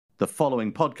The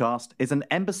following podcast is an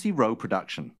Embassy Row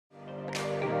production.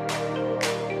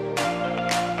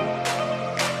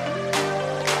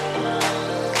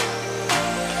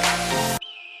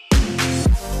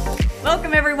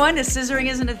 Welcome everyone to Scissoring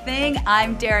Isn't a Thing.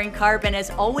 I'm Darren Karp, and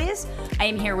as always, I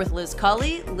am here with Liz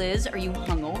Cully. Liz, are you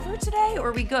hungover today, or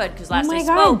are we good? Because last I spoke,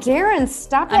 oh my God, Darren,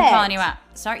 stop it! I'm calling you out.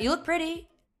 Sorry, you look pretty.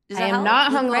 I am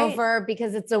not hungover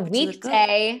because it's a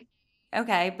weekday.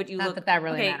 Okay, but you not look that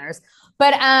really matters.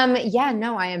 But yeah,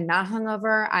 no, I am not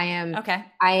hungover. I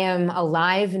am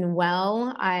alive and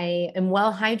well. I am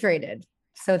well hydrated.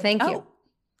 So thank you.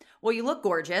 Well, you look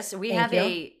gorgeous. We have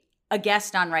a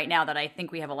guest on right now that I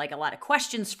think we have a lot of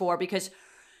questions for, because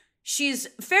she's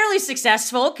fairly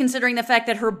successful considering the fact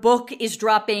that her book is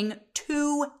dropping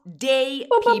today,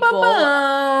 people.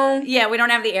 Yeah, we don't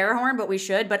have the air horn, but we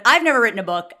should. But I've never written a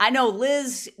book. I know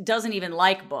Liz doesn't even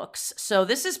like books, so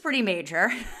this is pretty major.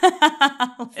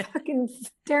 Fucking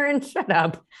Darren, shut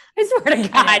up. I swear to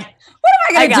God. What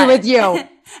am I going to do with you?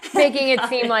 Making it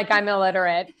seem like I'm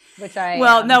illiterate, which I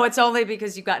Well, no, it's only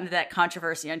because you got into that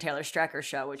controversy on Taylor Strecker's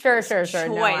show, which Sure. Choice,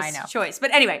 No, I know. Choice.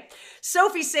 But anyway,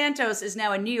 Sophie Santos is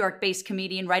now a New York-based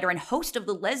comedian, writer, and host of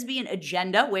The Lesbian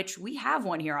Agenda, which we have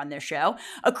one here on this show,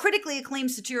 a critically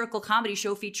acclaimed satirical comedy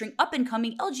show featuring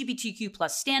up-and-coming LGBTQ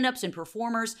plus stand-ups and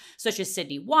performers such as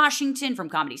Sydney Washington from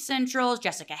Comedy Central,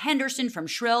 Jessica Henderson from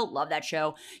Shrill, love that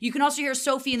show. You can also hear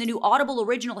Sophie in the new Audible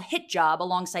original Hit Job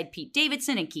alongside Pete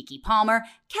Davidson and Kiki Palmer,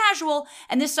 Casual,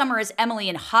 and this summer is Emily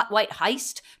in Hot White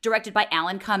Heist, directed by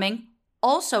Alan Cumming,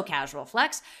 also Casual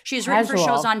Flex. She has written for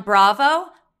shows on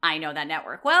Bravo, I know that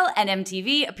network well, and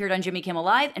MTV, appeared on Jimmy Kimmel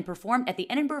Live, and performed at the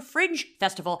Edinburgh Fringe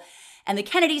Festival and the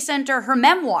Kennedy Center. Her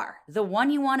memoir, The One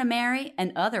You Want to Marry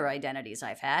and Other Identities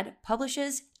I've Had,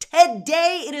 publishes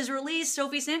today. It is released.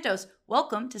 Sophie Santos,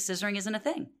 welcome to Scissoring Isn't a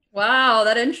Thing. Wow,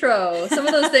 that intro. Some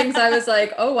of those things I was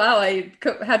like, oh wow, I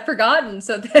had forgotten.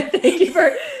 So thank you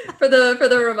for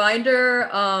the reminder.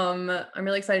 I'm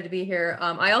really excited to be here.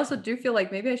 I also do feel like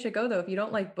maybe I should go though. If you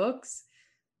don't like books,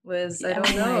 Liz, I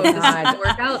don't know. This doesn't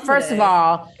work out First of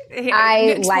all,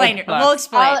 I like books. We'll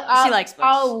explain. She likes books.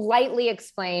 I'll lightly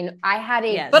explain. I had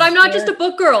a But I'm not just a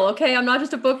book girl, okay? I'm not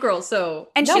just a book girl, so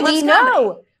and she loves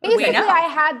comedy. Basically, I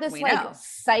had this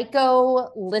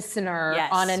psycho listener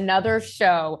on another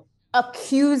show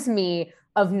accuse me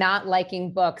of not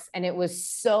liking books, and it was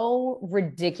so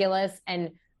ridiculous.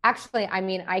 And actually, I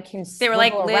mean, I can. They were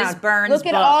like, Liz Burns Look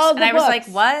at books. all the and books. I was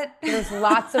like, what? There's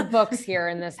lots of books here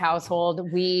in this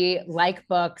household. We like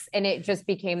books, and it just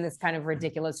became this kind of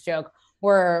ridiculous joke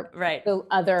where the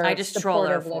other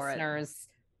supportive listeners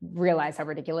realize how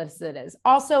ridiculous it is.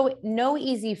 Also, no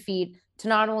easy feat to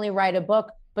not only write a book,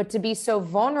 but to be so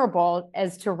vulnerable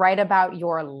as to write about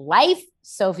your life,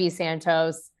 Sophie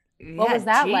Santos. What was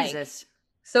that like?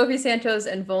 Sophie Santos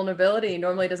and vulnerability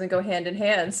normally doesn't go hand in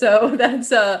hand. So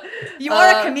that's you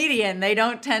are a comedian. They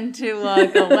don't tend to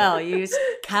go well. You use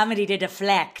comedy to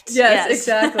deflect. Yes.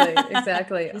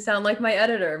 Exactly. You sound like my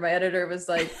editor. My editor was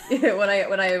like, when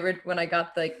I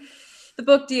got the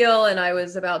book deal and I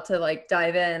was about to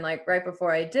dive in, right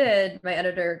before I did, my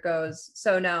editor goes,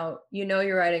 so now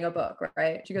you're writing a book,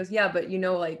 right? She goes, yeah, but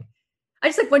I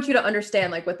just want you to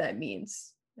understand what that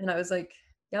means. And I was like,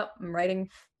 yep, I'm writing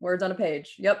words on a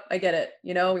page. Yep, I get it.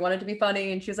 We want it to be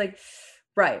funny. And she was like,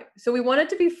 right. So we want it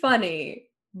to be funny,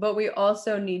 but we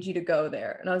also need you to go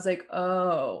there. And I was like,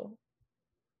 so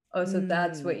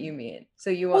that's what you mean. So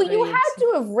you had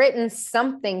to have written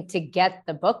something to get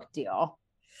the book deal.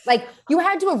 You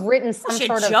had to have written some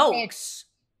sort of jokes.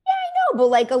 Yeah, I know,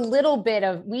 but a little bit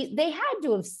of they had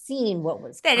to have seen what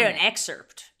was coming. They did an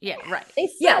excerpt. Yeah, right.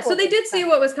 So they did see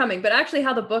what was coming, but actually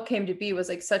how the book came to be was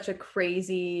such a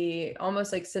crazy,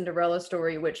 almost Cinderella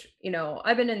story, which,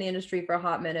 I've been in the industry for a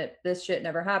hot minute. This shit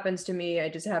never happens to me. I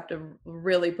just have to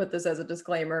really put this as a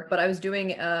disclaimer, but I was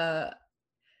doing I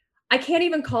can't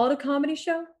even call it a comedy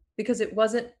show because it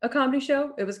wasn't a comedy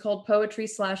show. It was called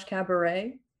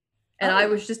Poetry/Cabaret. And I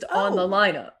was just on the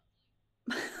lineup.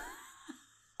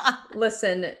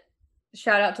 Listen,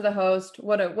 shout out to the host.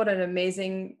 What an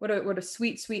amazing, what a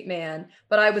sweet man.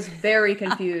 But I was very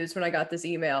confused when I got this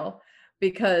email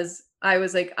because I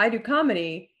was like, I do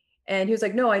comedy. And he was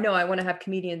like, no, I know. I want to have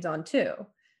comedians on too.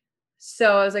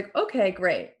 So I was like, okay,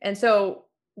 great. And so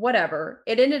whatever.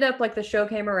 It ended up the show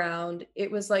came around. It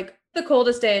was the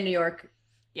coldest day in New York.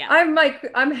 Yeah.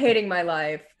 I'm hating my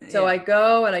life. So I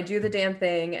go and I do the damn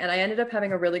thing and I ended up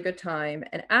having a really good time.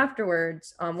 And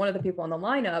afterwards, one of the people on the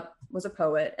lineup was a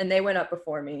poet and they went up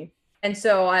before me. And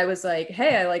so I was like,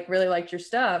 hey, I really liked your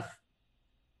stuff.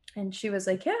 And she was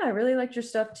like, yeah, I really liked your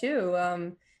stuff too.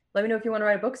 Let me know if you want to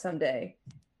write a book someday.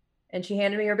 And she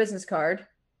handed me her business card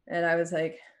And I was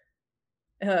like,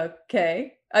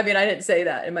 okay. I mean, I didn't say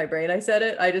that in my brain. I said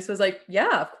it. I just was like,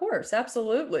 yeah, of course.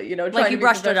 Absolutely. You know, like you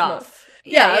brushed it off.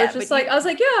 Yeah. I was just like, I was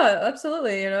like, yeah,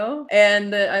 absolutely. You know,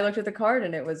 and I looked at the card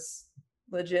and it was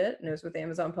legit and it was with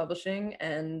Amazon Publishing.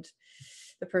 And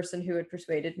the person who had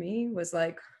persuaded me was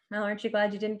like, well, aren't you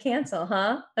glad you didn't cancel,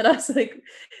 huh? And I was like,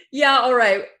 yeah, all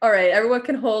right. Everyone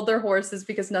can hold their horses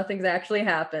because nothing's actually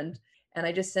happened. And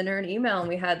I just sent her an email and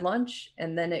we had lunch,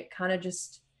 and then it kind of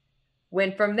just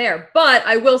went from there. But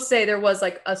I will say there was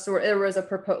like a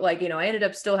proposal, like, you know, I ended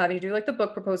up still having to do like the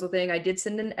book proposal thing. I did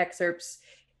send in excerpts,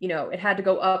 you know, it had to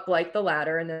go up like the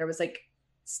ladder and there was like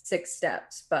 6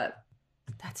 steps, but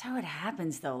that's how it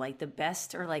happens though. Like the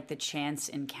best are like the chance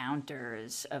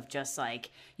encounters of just like,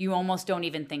 you almost don't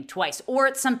even think twice, or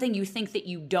it's something you think that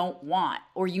you don't want,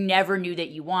 or you never knew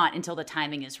that you want until the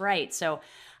timing is right. So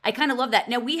I kind of love that.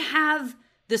 Now we have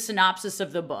the synopsis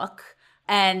of the book.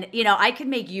 And, you know, I could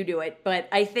make you do it, but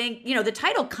I think, you know, the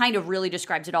title kind of really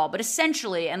describes it all. But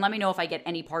essentially, and let me know if I get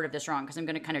any part of this wrong, because I'm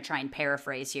going to kind of try and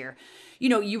paraphrase here. You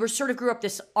know, you were sort of grew up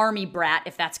this army brat,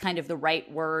 if that's kind of the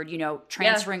right word, you know,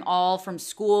 transferring all from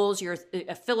schools. You're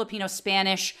a Filipino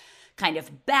Spanish kind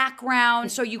of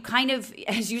background. So you kind of,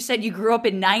 as you said, you grew up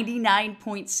in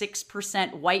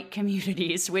 99.6% white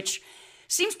communities, which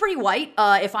seems pretty white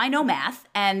if I know math.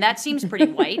 And that seems pretty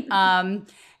white.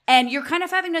 And you're kind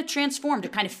of having to transform to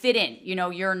kind of fit in. You know,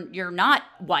 you're not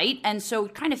white. And so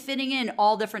kind of fitting in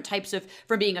all different types of,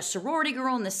 from being a sorority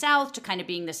girl in the South to kind of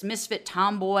being this misfit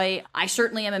tomboy. I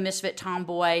certainly am a misfit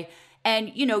tomboy.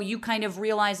 And, you know, you kind of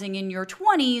realizing in your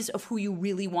 20s of who you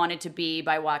really wanted to be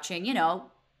by watching, you know,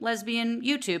 lesbian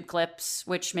YouTube clips,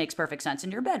 which makes perfect sense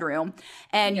in your bedroom.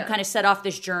 And you kind of set off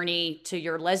this journey to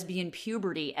your lesbian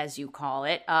puberty, as you call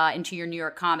it, into your New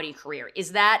York comedy career.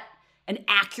 Is that an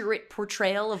accurate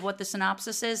portrayal of what the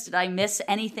synopsis is? Did I miss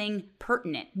anything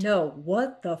pertinent? No,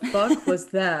 what the fuck was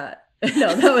that?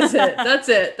 No, that was it.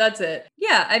 That's it.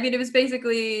 Yeah, I mean, it was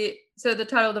basically, so the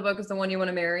title of the book is The One You Want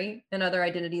to Marry and Other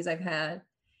Identities I've Had.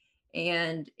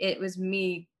 And it was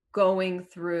me going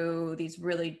through these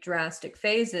really drastic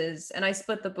phases. And I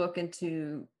split the book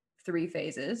into 3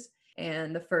 phases.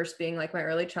 And the first being like my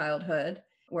early childhood,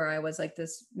 where I was like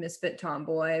this misfit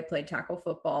tomboy, I played tackle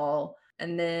football.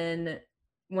 And then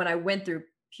when I went through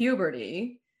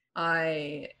puberty,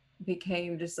 I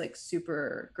became just like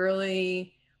super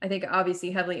girly. I think obviously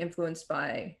heavily influenced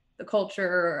by the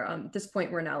culture. At this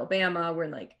point, we're in Alabama. We're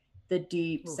in like the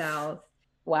deep South.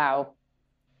 Wow.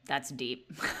 That's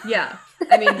deep. Yeah.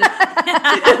 I mean,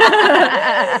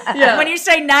 yeah. When you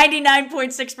say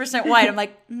 99.6% white, I'm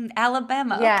like,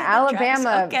 Alabama. Yeah, okay,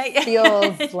 Alabama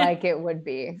feels like it would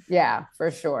be. Yeah,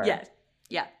 for sure. Yeah.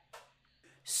 Yeah.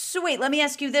 So wait, let me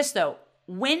ask you this though.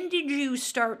 When did you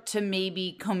start to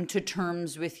maybe come to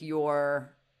terms with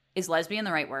your, is lesbian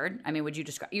the right word? I mean, would you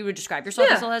describe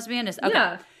yourself as a lesbian? Okay.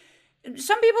 Yeah.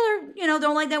 Some people are, you know,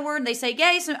 don't like that word. They say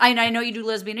gay. So I know you do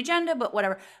lesbian agenda, but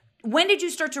whatever. When did you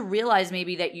start to realize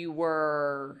maybe that you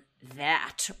were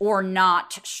that, or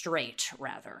not straight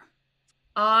rather?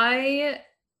 I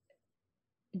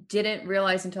didn't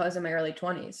realize until I was in my early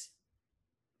 20s,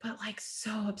 but like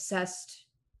so obsessed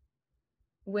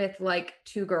with like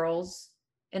 2 girls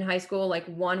in high school. Like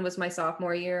one was my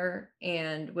sophomore year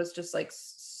and was just like,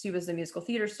 she was a musical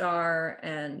theater star,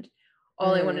 and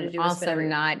all I wanted to do was also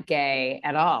not gay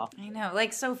at all. I know,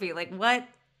 like Sophie, like what,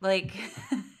 like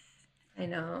I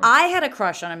know. I had a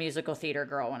crush on a musical theater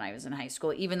girl when I was in high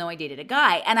school, even though I dated a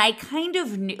guy. And I kind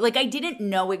of knew, like, I didn't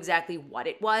know exactly what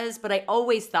it was, but I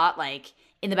always thought, like,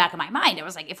 in the back of my mind, I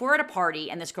was like, if we're at a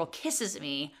party and this girl kisses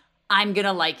me, I'm going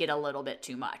to like it a little bit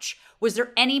too much. Was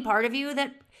there any part of you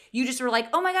that you just were like,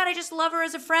 oh my God, I just love her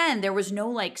as a friend? There was no,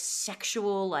 like,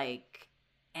 sexual, like,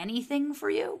 anything for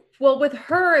you? Well, with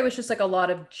her, it was just, like, a lot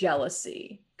of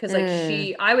jealousy. Because,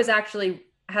 like, I was actually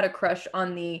had a crush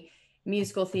on the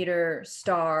musical theater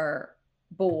star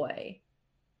boy,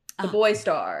 the boy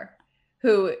star,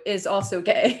 who is also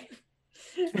gay.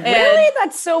 Really?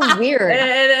 That's so weird.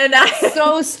 And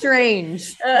so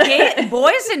strange. Gay,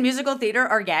 boys in musical theater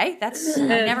are gay? I've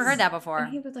never heard that before.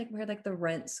 He would like wear like the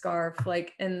rent scarf,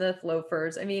 like, and the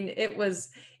loafers. I mean, it was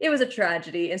a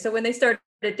tragedy. And so when they started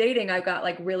dating, I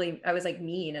was like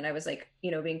mean, and I was like,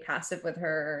 you know, being passive with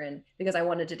her, and because I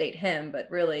wanted to date him, but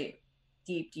really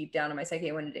deep down in my psyche,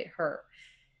 I wanted to date her.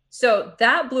 So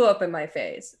that blew up in my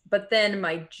face. But then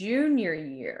my junior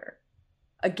year,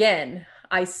 again,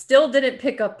 I still didn't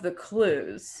pick up the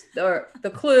clues,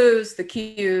 the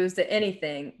cues, the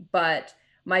anything. But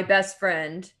my best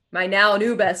friend, my now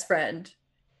new best friend,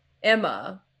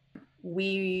 Emma,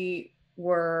 we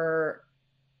were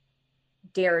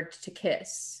dared to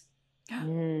kiss.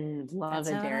 love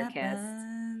a dare kiss.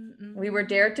 We were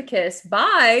dared to kiss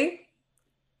by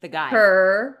the guy,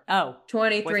 her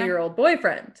 23-year-old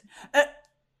boyfriend.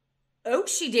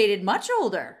 She dated much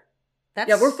older.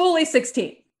 Yeah, we're fully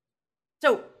 16.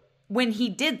 So when he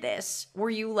did this, were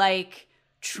you like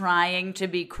trying to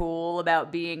be cool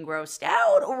about being grossed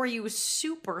out, or were you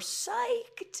super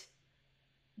psyched?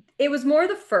 It was more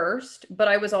the first, but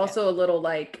I was also a little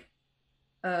like,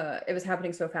 it was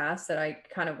happening so fast that I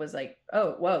kind of was like,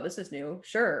 oh, whoa, this is new.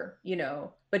 Sure.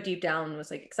 But deep down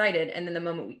was like excited. And then the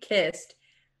moment we kissed,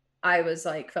 I was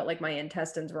like, felt like my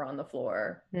intestines were on the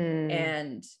floor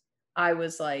and I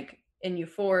was like in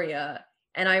euphoria.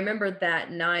 And I remember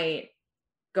that night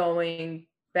going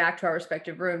back to our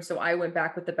respective rooms. So I went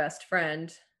back with the best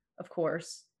friend, of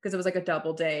course, because it was like a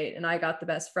double date, and I got the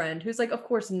best friend who's like, of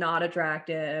course, not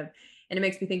attractive. And it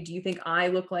makes me think, do you think I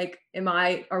look like,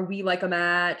 are we like a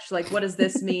match? Like, what does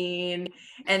this mean?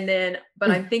 And then,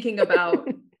 but I'm thinking about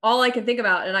all I can think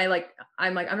about. And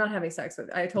I'm not having sex with,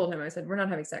 I told him, I said, we're not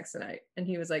having sex tonight. And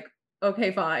he was like,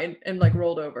 okay, fine. And like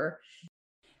rolled over.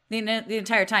 The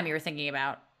entire time you were thinking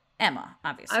about Emma,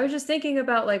 obviously. I was just thinking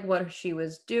about like what she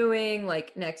was doing,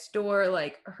 like next door,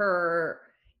 like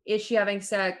is she having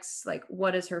sex? Like,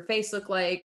 what does her face look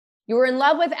like? You were in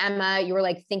love with Emma. You were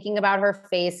like thinking about her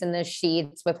face in the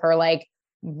sheets with her like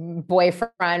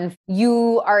boyfriend.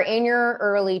 You are in your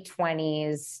early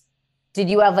 20s. Did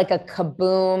you have like a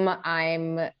kaboom,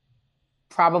 I'm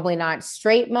probably not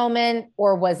straight moment?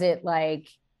 Or was it like,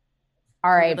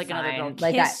 all right, like fine. Another girl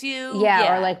like kiss you?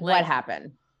 Yeah, or like what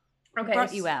happened? Okay.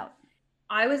 Brought you out.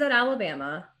 I was at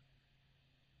Alabama,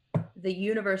 the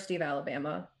University of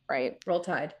Alabama. Right. Roll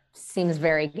Tide. Seems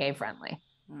very gay friendly.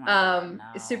 No.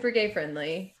 Super gay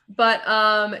friendly. But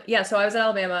yeah, so I was at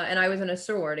Alabama and I was in a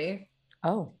sorority.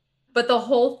 Oh. But the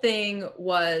whole thing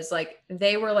was like,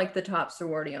 they were like the top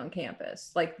sorority on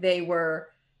campus. Like they were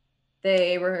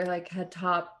like had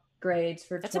top grades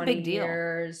for That's 20 a big deal.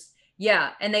 years.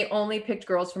 Yeah. And they only picked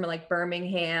girls from like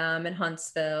Birmingham and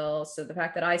Huntsville. So the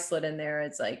fact that I slid in there,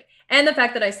 it's like, and the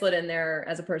fact that I slid in there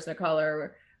as a person of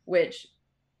color, which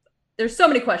there's so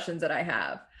many questions that I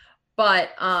have, but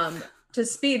to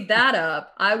speed that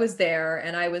up, I was there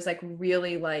and I was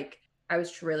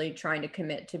really trying to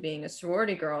commit to being a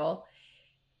sorority girl.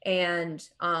 And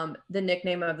the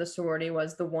nickname of the sorority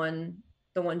was the ones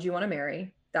you want to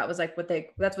marry. That was like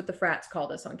that's what the frats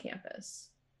called us on campus.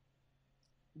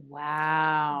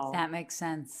 Wow. That makes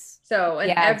sense. So, and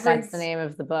that's the name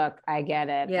of the book. I get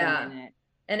it. Yeah.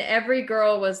 And every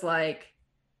girl was like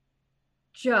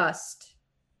just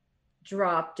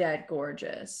drop dead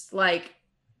gorgeous. Like,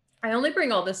 I only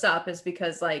bring all this up is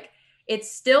because like it's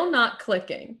still not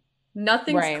clicking.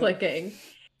 Nothing's clicking.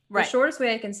 Right. The shortest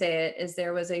way I can say it is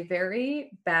there was a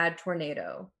very bad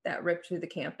tornado that ripped through the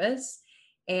campus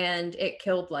and it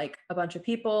killed like a bunch of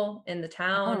people in the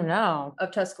town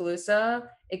of Tuscaloosa.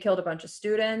 It killed a bunch of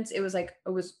students. It was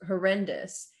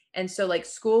horrendous. And so like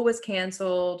school was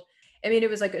canceled. I mean, it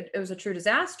was a true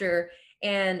disaster.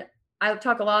 And I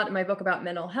talk a lot in my book about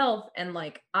mental health, and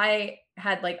like I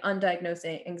had like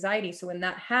undiagnosed anxiety. So when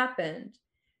that happened,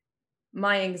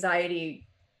 my anxiety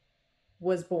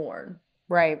was born.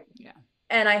 Right. Yeah.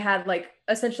 And I had like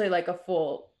essentially like a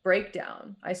full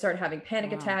breakdown. I started having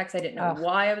panic attacks. I didn't know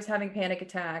why I was having panic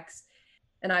attacks.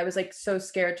 And I was like so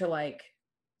scared to like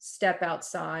step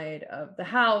outside of the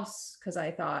house because I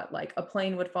thought like a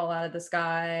plane would fall out of the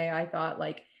sky. I thought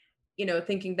like,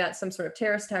 thinking that some sort of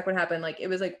terrorist attack would happen. Like it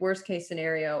was like worst case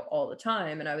scenario all the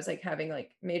time. And I was like having like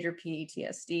major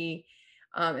PTSD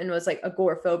and was like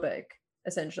agoraphobic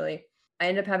essentially. I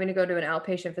ended up having to go to an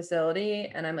outpatient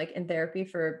facility and I'm like in therapy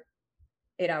for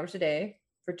 8 hours a day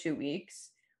for 2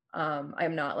 weeks.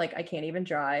 I'm not like, I can't even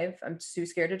drive. I'm too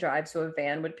scared to drive. So a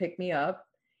van would pick me up.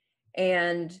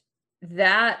 And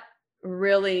that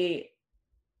really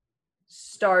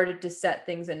started to set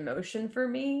things in motion for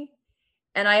me.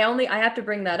 And I have to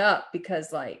bring that up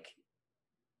because like,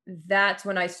 that's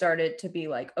when I started to be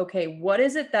like, okay, what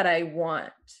is it that I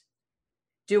want?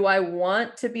 Do I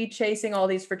want to be chasing all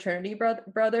these fraternity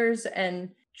brothers and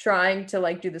trying to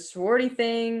like do the sorority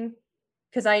thing?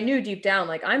 Because I knew deep down,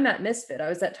 like I'm that misfit. I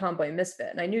was that tomboy misfit.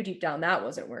 And I knew deep down that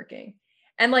wasn't working.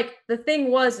 And like the thing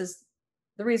is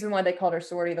the reason why they called her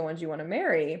sorority the ones you want to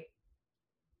marry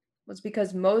was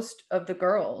because most of the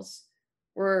girls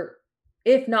were,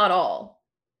 if not all,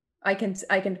 I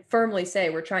can firmly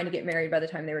say we're trying to get married by the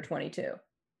time they were 22.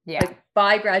 Yeah. Like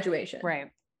by graduation.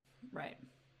 Right.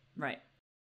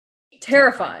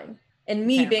 Terrifying. And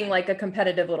me being like a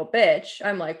competitive little bitch,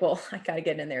 I'm like, well, I got to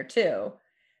get in there too.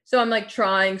 So I'm like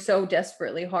trying so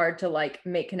desperately hard to like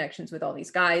make connections with all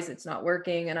these guys. It's not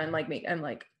working. And I'm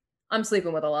like, I'm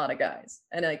sleeping with a lot of guys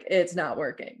and like it's not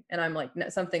working. And I'm like, no,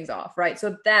 something's off, right?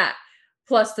 So that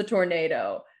plus the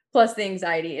tornado, plus the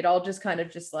anxiety, it all just kind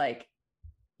of just like,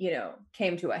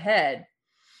 came to a head.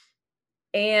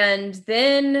 And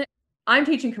then I'm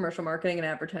teaching commercial marketing and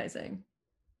advertising.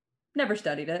 Never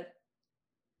studied it.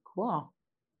 Cool.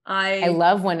 I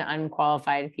love when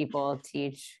unqualified people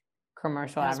teach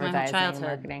commercial advertising and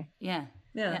marketing.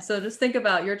 Yeah. So just think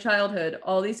about your childhood,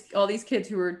 all these kids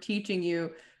who were teaching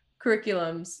you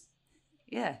curriculums.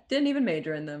 Yeah. Didn't even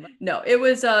major in them. No, it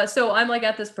was so I'm like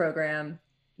at this program,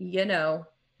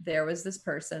 there was this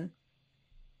person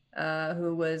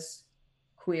who was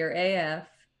queer AF,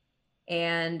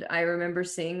 and I remember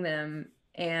seeing them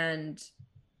and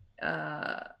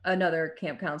another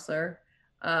camp counselor,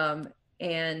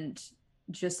 and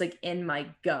just like in my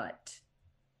gut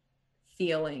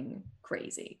feeling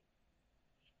crazy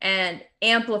and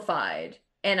amplified.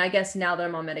 And I guess now that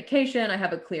I'm on medication, I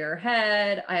have a clearer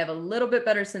head. I have a little bit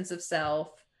better sense of self,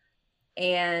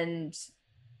 and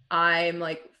I'm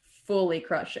like fully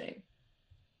crushing.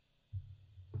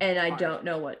 And I don't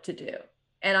know what to do.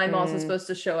 And I'm also supposed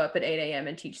to show up at 8 a.m.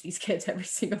 and teach these kids every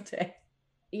single day.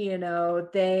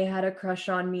 They had a crush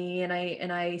on me, and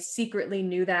I secretly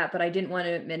knew that, but I didn't want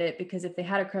to admit it, because if they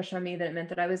had a crush on me, then it meant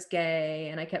that I was gay.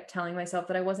 And I kept telling myself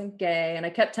that I wasn't gay, and I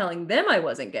kept telling them I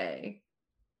wasn't gay.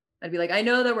 I'd be like, I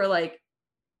know that we're like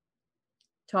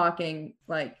talking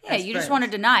like, yeah, you friends. Just want to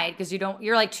deny it because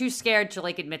you're like too scared to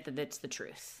like admit that it's the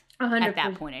truth 100%. At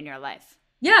that point in your life.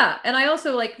 Yeah. And I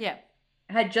also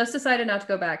had just decided not to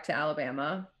go back to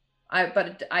Alabama.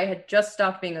 But I had just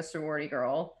stopped being a sorority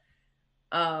girl.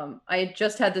 I had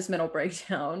just had this mental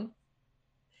breakdown.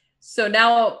 So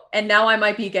now I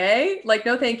might be gay. Like,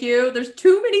 no, thank you. There's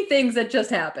too many things that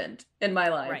just happened in my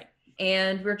life. Right.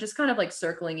 And we're just kind of like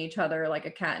circling each other like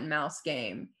a cat and mouse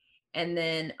game. And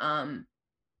then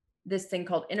this thing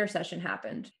called intercession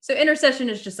happened. So intercession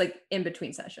is just like in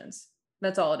between sessions.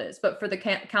 That's all it is. But for the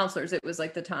counselors, it was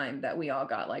like the time that we all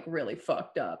got like really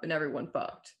fucked up and everyone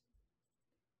fucked.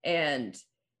 And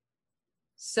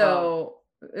so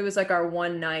it was like our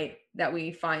one night that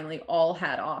we finally all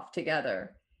had off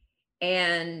together.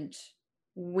 And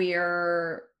we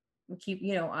keep,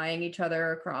 eyeing each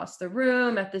other across the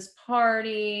room at this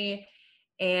party.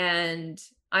 And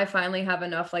I finally have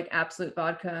enough like Absolute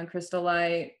vodka and Crystal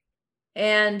Light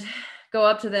and go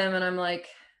up to them and I'm like,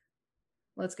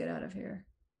 let's get out of here.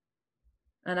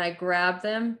 And I grab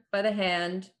them by the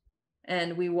hand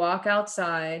and we walk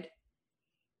outside.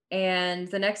 And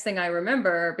the next thing I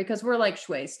remember, because we're like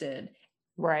wasted.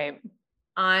 Right.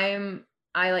 I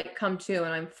like come to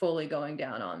and I'm fully going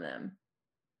down on them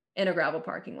in a gravel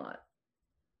parking lot.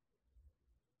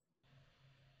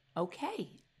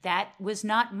 Okay. That was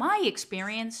not my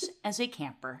experience as a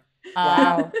camper.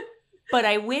 Wow. But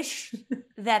I wish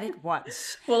that it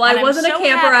was. Well, I wasn't a camper.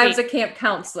 Happy. I was a camp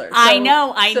counselor. So, I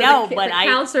know. But the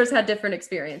counselors had different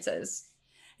experiences.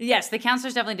 Yes, the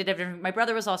counselors definitely did different. My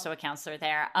brother was also a counselor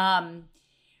there.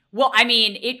 Well, I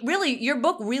mean, your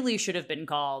book really should have been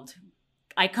called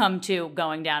I Come to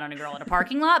Going Down on a Girl in a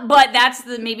Parking Lot. But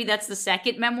maybe that's the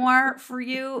second memoir for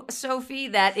you, Sophie.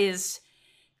 That is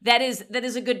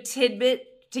a good tidbit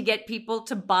to get people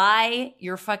to buy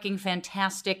your fucking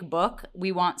fantastic book.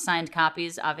 We want signed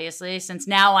copies, obviously, since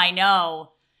now I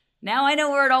know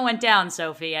where it all went down,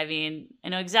 Sophie. I mean, I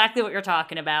know exactly what you're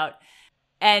talking about.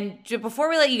 And before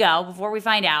we let you go, before we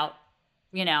find out,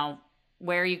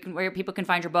 where people can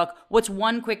find your book, what's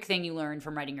one quick thing you learned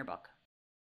from writing your book?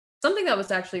 Something that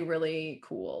was actually really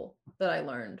cool that I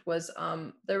learned was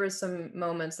there was some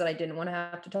moments that I didn't want to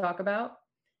have to talk about.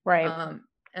 Right.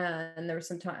 And there was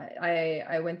some time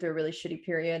I went through a really shitty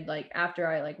period. Like after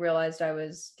I like realized I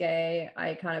was gay,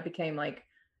 I kind of became like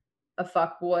a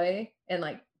fuck boy and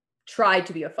like tried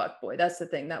to be a fuck boy. That's the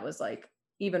thing that was like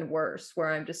even worse,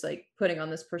 where I'm just like putting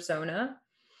on this persona.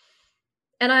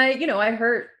 And I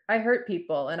hurt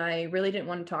people and I really didn't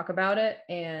want to talk about it.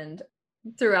 And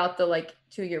throughout the like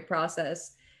 2-year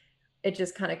process, it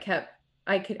just kind of kept,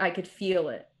 I could feel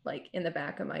it like in the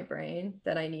back of my brain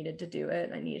that I needed to do it.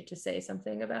 And I needed to say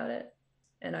something about it.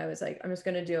 And I was like, I'm just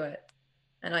going to do it.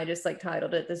 And I just like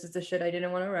titled it, This Is the Shit I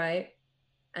Didn't Want to Write.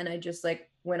 And I just like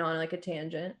went on like a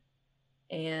tangent.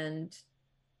 And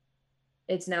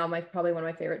it's now probably one of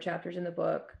my favorite chapters in the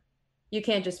book. You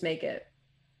can't just make it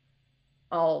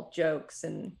all jokes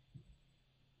and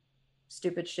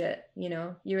stupid shit,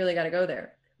 you really got to go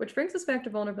there, which brings us back to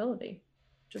vulnerability,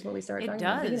 which is what we started talking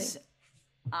about. It does.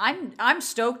 I'm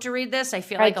stoked to read this. I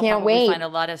feel like I'll probably find a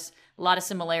lot of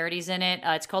similarities in it.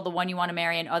 It's called The One You Want to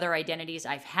Marry and Other Identities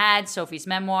I've Had. Sophie's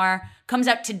memoir comes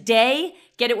out today.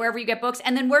 Get it wherever you get books.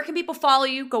 And then where can people follow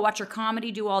you? Go watch your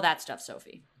comedy, do all that stuff,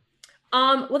 Sophie.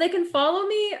 Well, they can follow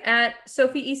me at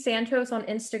Sophie E. Santos on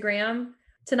Instagram.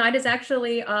 Tonight is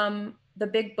actually the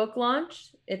big book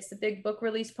launch. It's the big book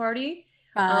release party.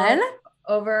 Fun.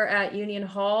 Over at Union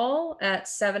Hall at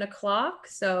 7:00.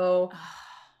 So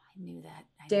I knew that.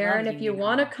 Darren, if you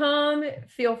want to come,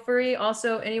 feel free.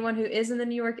 Also, anyone who is in the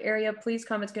New York area, please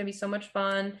come. It's going to be so much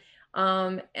fun.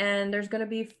 And there's going to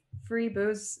be free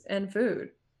booze and food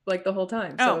like the whole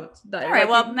time. Oh, so all right.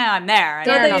 Well, now I'm there.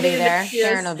 Darren will be there.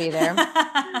 Darren will be there.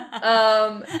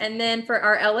 And then for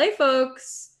our LA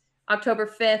folks, October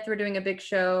 5th, we're doing a big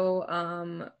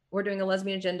show. We're doing a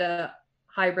Lesbian Agenda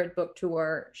hybrid book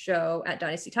tour show at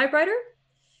Dynasty Typewriter.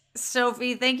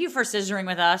 Sophie, thank you for scissoring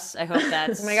with us. I hope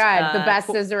that's oh my God, the best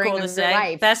scissoring cool of your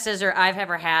life. Best scissor I've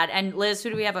ever had. And Liz, who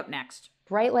do we have up next?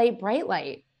 Bright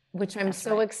Light, which I'm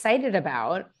so excited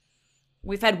about.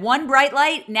 We've had one bright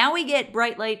light. Now we get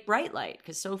bright light,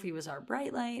 because Sophie was our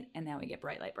bright light, and now we get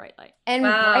bright light. And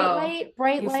bright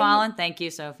light. You've fallen. Thank you,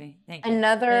 Sophie. Thank you.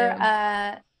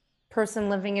 Another person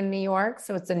living in New York,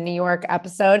 so it's a New York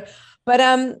episode. But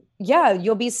yeah,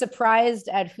 you'll be surprised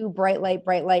at who Bright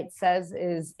Light says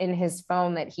is in his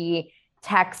phone that he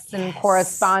texts and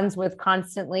corresponds with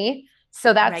constantly.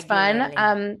 So that's regularly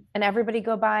fun. And everybody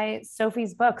go buy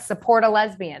Sophie's book, Support a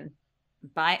Lesbian.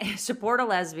 Support a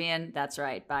Lesbian. That's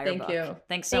right. Buy her book. Thank you.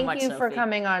 Thanks so much, Sophie. Thank you for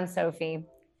coming on, Sophie.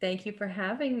 Thank you for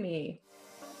having me.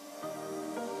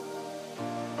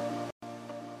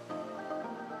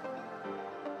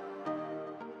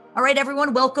 All right,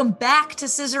 everyone, welcome back to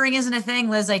Scissoring Isn't a Thing.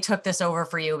 Liz, I took this over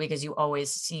for you because you always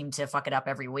seem to fuck it up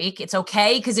every week. It's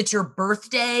okay because it's your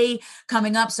birthday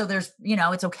coming up. So there's,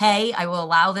 it's okay. I will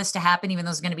allow this to happen, even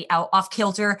though it's going to be off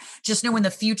kilter. Just know in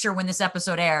the future, when this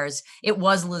episode airs, it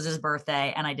was Liz's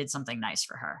birthday and I did something nice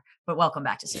for her. But welcome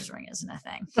back to Scissoring Isn't a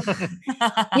Thing.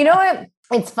 You know what?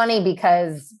 It's funny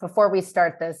because before we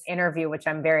start this interview, which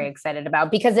I'm very excited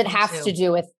about, because it has to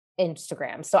do with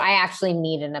Instagram. So I actually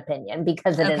need an opinion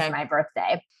because it is my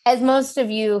birthday. As most of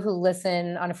you who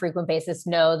listen on a frequent basis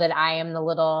know that I am the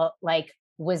little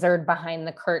wizard behind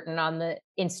the curtain on the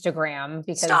Instagram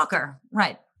because stalker.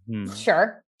 Right.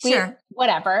 Sure.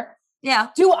 Whatever. Yeah.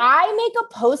 Do I make a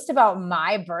post about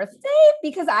my birthday?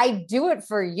 Because I do it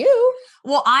for you.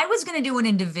 Well, I was going to do it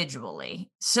individually.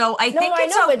 So I think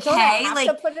it's okay. But don't I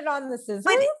have to put it on the scissors?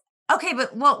 But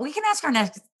we can ask our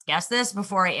next guest this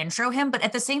before I intro him, but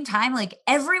at the same time,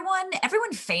 everyone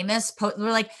famous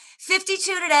we're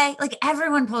 52 today.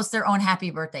 Everyone posts their own happy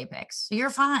birthday pics. So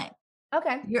you're fine.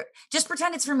 Okay. Just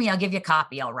pretend it's for me. I'll give you a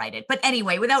copy. I'll write it. But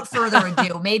anyway, without further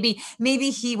ado,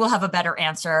 maybe he will have a better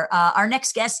answer. Our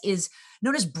next guest is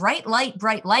known as Bright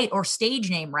Light, or stage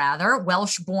name rather,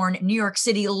 Welsh-born New York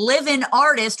City live-in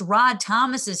artist Rod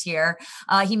Thomas is here.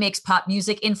 He makes pop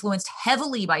music influenced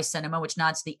heavily by cinema, which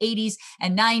nods to the 80s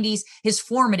and 90s, his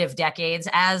formative decades,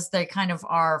 as they kind of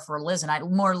are for Liz and I,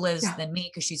 more Liz than me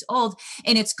because she's old,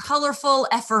 in its colorful,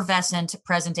 effervescent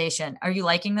presentation. Are you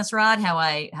liking this, Rod?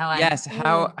 Yes.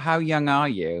 How young are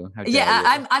you?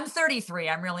 I'm 33.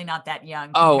 I'm really not that young.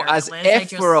 Oh, as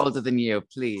if we're older than you,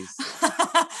 please.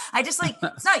 I just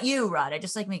it's not you, Rod. I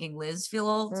just like making Liz feel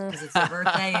old because it's her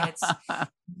birthday and it's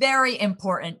very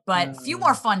important. But a few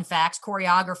more fun facts.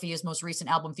 Choreography, his most recent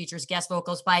album features guest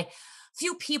vocals by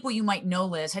few people you might know,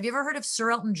 Liz. Have you ever heard of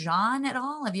Sir Elton John at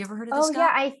all? Have you ever heard of this guy? Oh,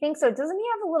 yeah, I think so. Doesn't he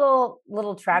have a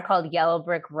little track called Yellow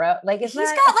Brick Road? He's got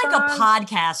a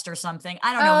podcast or something.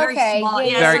 I don't know. Very small.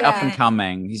 Yeah, very up and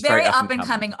coming. He's very up and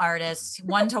coming artist.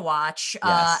 One to watch.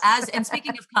 Yes. And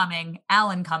speaking of coming,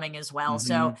 Alan Cumming as well.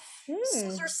 So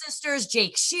Scissor Sisters,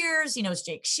 Jake Shears. He knows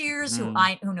Jake Shears, who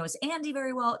knows Andy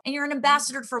very well. And you're an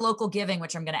ambassador for local giving,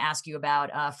 which I'm going to ask you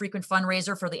about. Frequent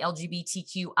fundraiser for the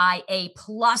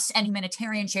LGBTQIA+ and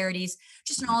humanitarian charities.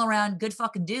 Just an all-around good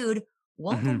fucking dude.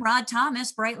 Welcome, Rod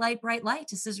Thomas, Bright Light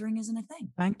to Scissoring Isn't a Thing.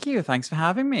 Thank you. Thanks for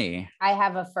having me. I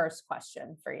have a first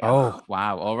question for you. Oh,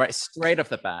 wow. All right. Straight off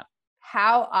the bat.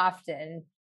 How often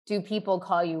do people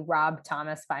call you Rob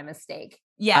Thomas by mistake?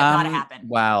 Yeah, gotta happen.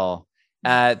 Well,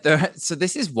 so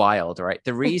this is wild, right?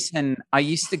 The reason I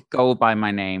used to go by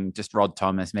my name, just Rod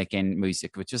Thomas, making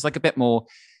music, which was a bit more,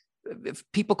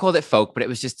 people called it folk, but it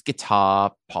was just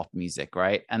guitar pop music,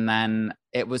 right? And then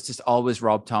it was just always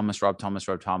Rob Thomas. And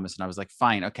I was like,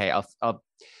 fine, okay, I'll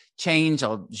change,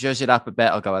 I'll zhuzh it up a bit,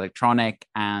 I'll go electronic,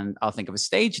 and I'll think of a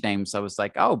stage name. So I was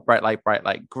like, oh, Bright Light,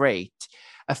 great.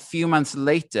 a few months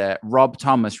later, Rob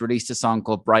Thomas released a song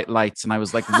called Bright Lights. And I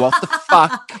was like, what the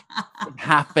fuck is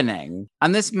happening?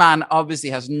 And this man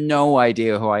obviously has no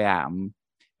idea who I am.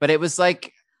 But it was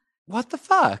like, what the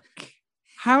fuck?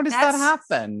 How does that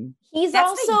happen? He's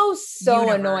also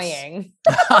so annoying.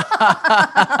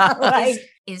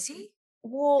 Is he?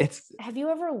 Well, have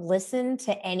you ever listened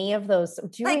to any of those? Do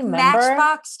you like remember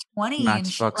Matchbox 20?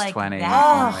 Matchbox like 20. That.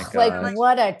 Oh my God. Like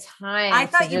what a time! I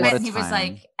thought you meant he was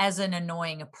like as an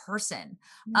annoying person.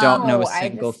 Don't know a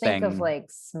single I just thing. Think of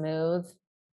like Smooth.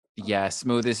 Yeah,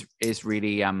 Smooth is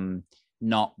really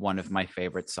not one of my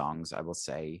favorite songs, I will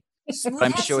say. Smooth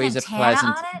I'm sure he's a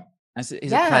pleasant.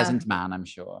 He's a pleasant man, I'm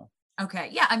sure. Okay.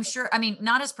 Yeah, I'm sure. I mean,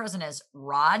 not as present as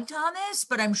Rod Thomas,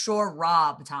 but I'm sure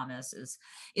Rob Thomas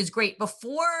is great.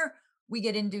 Before we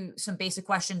get into some basic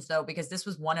questions, though, because this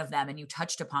was one of them and you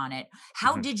touched upon it.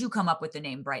 How did you come up with the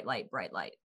name Bright Light, Bright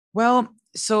Light? Well,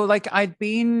 so like I'd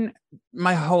been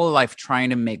my whole life trying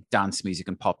to make dance music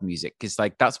and pop music because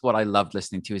like that's what I loved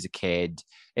listening to as a kid.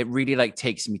 It really like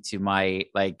takes me to my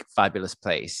like fabulous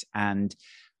place. And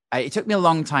it took me a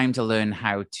long time to learn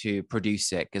how to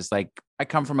produce it because like I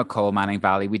come from a coal mining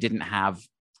valley. We didn't have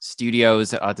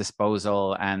studios at our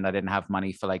disposal and I didn't have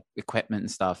money for like equipment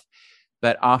and stuff.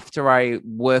 But after I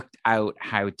worked out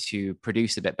how to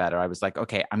produce a bit better, I was like,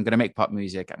 okay, I'm going to make pop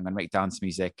music. I'm going to make dance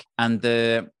music. And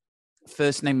the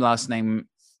first name, last name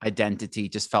identity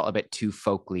just felt a bit too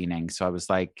folk leaning. So I was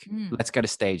like, let's get a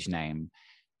stage name.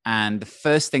 And the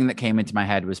first thing that came into my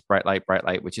head was Bright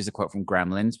Light, which is a quote from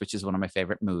Gremlins, which is one of my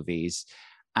favorite movies.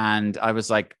 And I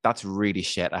was like, that's really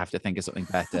shit. I have to think of something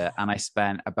better. And I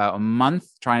spent about a month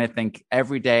trying to think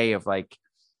every day of like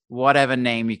whatever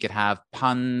name you could have,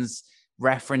 puns,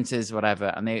 references,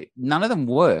 whatever. And none of them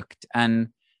worked. And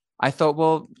I thought,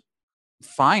 well,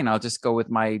 fine, I'll just go with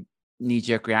my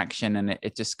knee-jerk reaction. And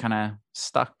it just kind of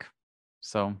stuck.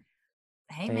 So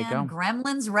hey man,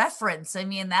 Gremlins reference. I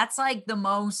mean, that's like the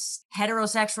most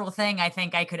heterosexual thing I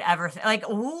think I could ever like.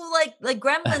 Ooh, like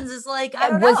Gremlins is like I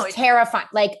don't know. It was terrifying.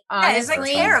 Like honestly, it's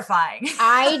like terrifying.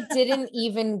 I didn't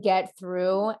even get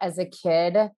through as a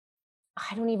kid.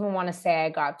 I don't even want to say I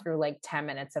got through like 10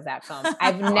 minutes of that film.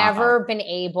 I've never been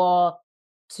able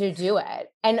to do it,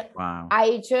 and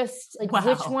I just like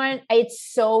which one?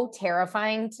 It's so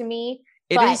terrifying to me.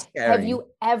 It is scary. Have you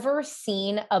ever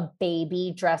seen a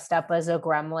baby dressed up as a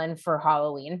gremlin for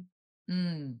Halloween?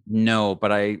 No,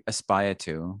 but I aspire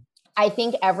to. I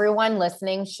think everyone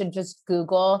listening should just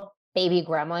Google baby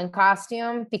gremlin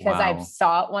costume because I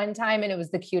saw it one time and it was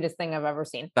the cutest thing I've ever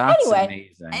seen. That's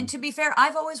amazing. And to be fair,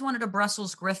 I've always wanted a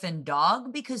Brussels Griffin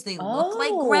dog because they look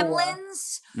like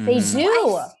gremlins. They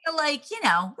do. I feel like,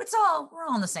 we're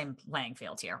all on the same playing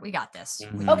field here. We got this.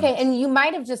 Okay. And you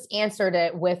might have just answered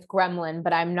it with gremlin,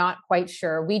 but I'm not quite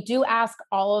sure. We do ask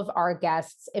all of our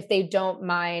guests if they don't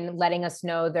mind letting us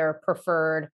know their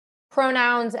preferred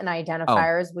pronouns and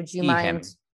identifiers. Would you mind?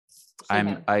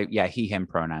 He, him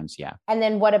pronouns. Yeah. And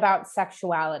then what about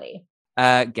sexuality?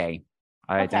 Gay.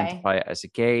 I identify as a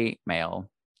gay male,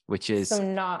 which is so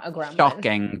not a gremlin.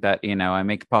 Shocking that, I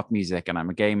make pop music and I'm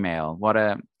a gay male. What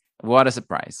a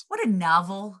surprise. What a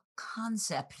novel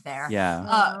concept there.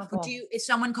 Yeah. If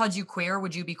someone called you queer,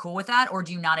 would you be cool with that? Or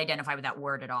do you not identify with that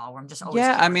word at all? I'm just always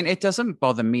I mean, it doesn't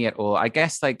bother me at all. I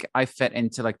guess like I fit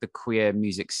into like the queer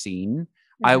music scene.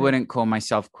 I wouldn't call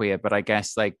myself queer, but I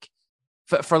guess like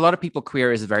for a lot of people,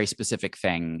 queer is a very specific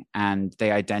thing and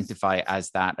they identify as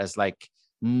that as like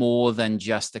more than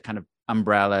just a kind of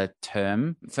umbrella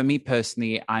term. For me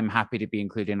personally, I'm happy to be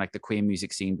included in like the queer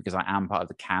music scene because I am part of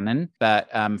the canon. But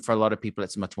for a lot of people,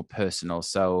 it's much more personal.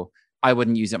 So I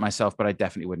wouldn't use it myself, but I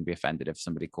definitely wouldn't be offended if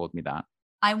somebody called me that.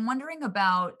 I'm wondering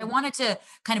I wanted to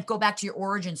kind of go back to your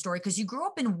origin story because you grew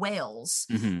up in Wales.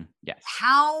 Yes.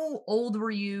 How old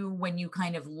were you when you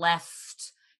kind of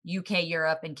left UK,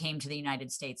 Europe, and came to the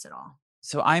United States at all?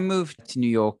 So I moved to New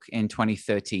York in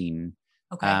 2013,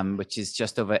 okay. Which is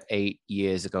just over 8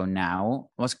 years ago now.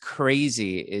 What's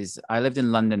crazy is I lived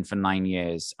in London for 9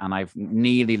 years and I've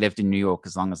nearly lived in New York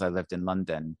as long as I lived in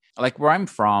London. Like where I'm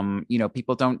from,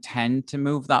 people don't tend to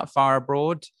move that far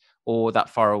abroad or that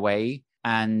far away.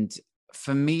 And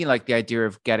for me, like the idea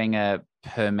of getting a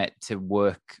permit to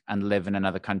work and live in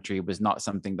another country was not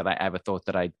something that I ever thought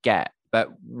that I'd get. But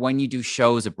when you do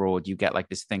shows abroad, you get like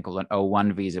this thing called an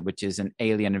O1 visa, which is an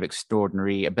alien of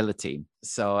extraordinary ability.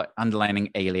 So underlining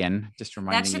alien, just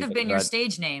reminding that should have been your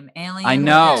stage name, Alien. I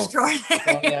know. Of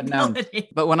extraordinary ability.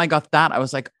 But when I got that, I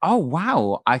was like, oh,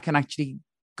 wow, I can actually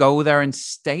go there and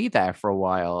stay there for a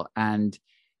while. And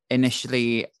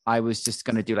initially I was just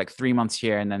going to do like 3 months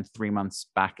here and then 3 months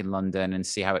back in London and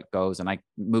see how it goes. And I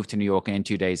moved to New York, and in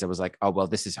 2 days I was like, oh, well,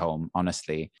 this is home,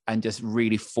 honestly. And just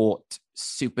really fought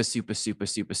super, super, super,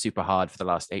 super, super hard for the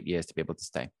last 8 years to be able to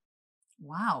stay.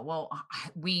 Wow. Well,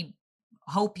 we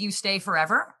hope you stay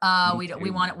forever. We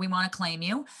want to claim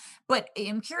you. But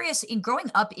I'm curious, in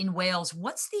growing up in Wales,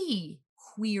 what's the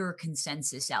queer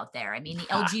consensus out there? I mean, the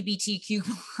LGBTQ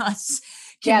plus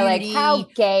community. Yeah, like how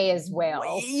gay is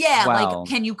Wales? Yeah, like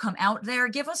can you come out there?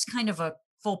 Give us kind of a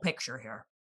full picture here.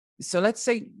 So let's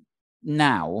say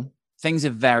now things are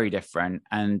very different,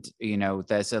 and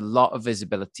there's a lot of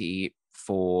visibility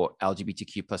for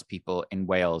LGBTQ plus people in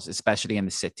Wales, especially in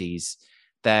the cities.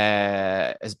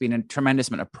 There has been a tremendous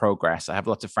amount of progress. I have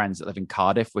lots of friends that live in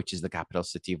Cardiff, which is the capital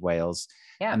city of Wales.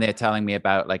 Yeah. And they're telling me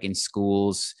about, like, in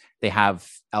schools, they have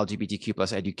LGBTQ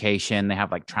plus education. They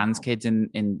have like trans kids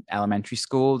in elementary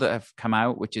school that have come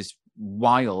out, which is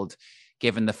wild,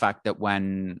 given the fact that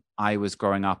when I was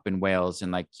growing up in Wales,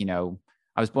 and I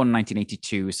was born in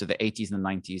 1982. So the 80s and the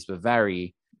 90s were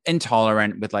very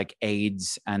intolerant with like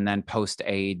AIDS and then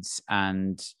post-AIDS,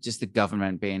 and just the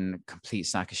government being a complete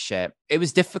sack of shit. It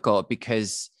was difficult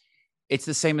because it's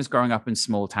the same as growing up in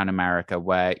small town America,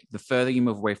 where the further you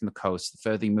move away from the coast, the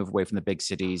further you move away from the big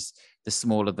cities, the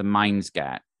smaller the minds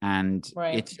get. And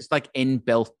It's just like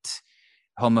inbuilt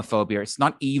homophobia. It's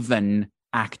not even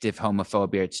active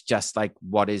homophobia. It's just like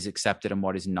what is accepted and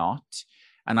what is not.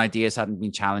 And ideas hadn't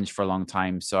been challenged for a long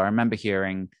time. So I remember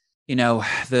hearing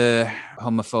the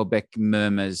homophobic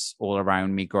murmurs all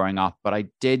around me growing up. But I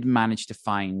did manage to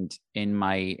find in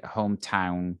my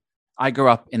hometown, I grew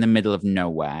up in the middle of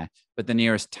nowhere, but the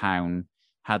nearest town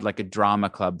had like a drama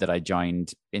club that I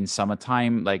joined in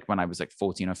summertime, like when I was like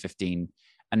 14 or 15,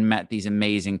 and met these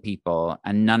amazing people.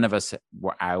 And none of us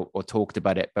were out or talked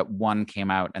about it, but one came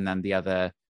out, and then the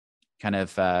other kind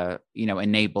of,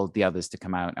 enabled the others to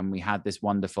come out. And we had this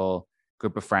wonderful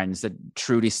group of friends that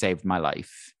truly saved my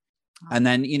life. And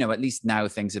then, at least now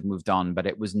things have moved on, but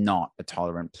it was not a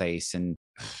tolerant place. And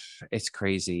it's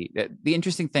crazy. The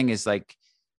interesting thing is, like,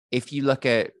 if you look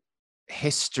at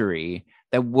history,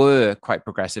 there were quite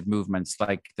progressive movements.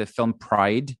 Like the film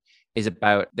Pride is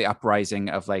about the uprising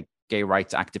of like gay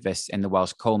rights activists in the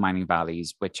Welsh coal mining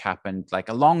valleys, which happened like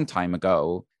a long time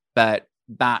ago. But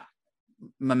that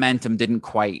momentum didn't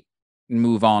quite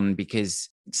move on, because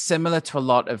similar to a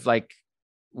lot of like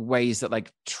ways that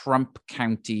like Trump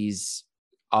counties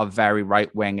are very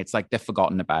right wing, it's like they're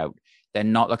forgotten about. They're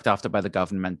not looked after by the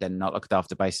government. They're not looked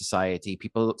after by society.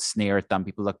 People sneer at them.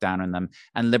 People look down on them.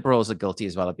 And liberals are guilty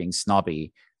as well of being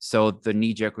snobby. So the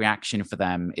knee-jerk reaction for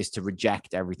them is to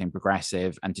reject everything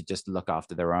progressive and to just look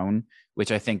after their own,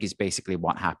 which I think is basically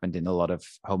what happened in a lot of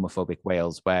homophobic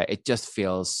Wales, where it just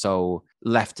feels so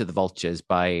left to the vultures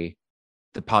by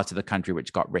the parts of the country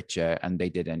which got richer and they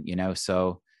didn't,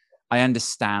 So I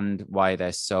understand why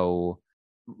they're so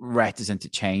reticent to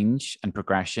change and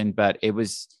progression, but it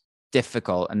was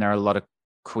difficult. And there are a lot of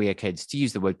queer kids, to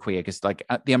use the word queer, because like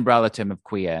the umbrella term of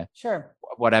queer, sure,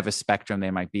 whatever spectrum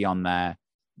they might be on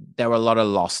there were a lot of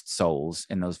lost souls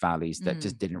in those valleys that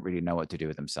just didn't really know what to do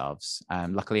with themselves.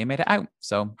 Luckily I made it out.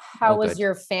 So how was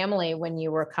your family when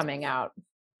you were coming out?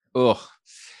 Oh,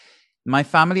 my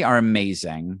family are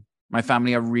amazing. My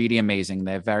family are really amazing.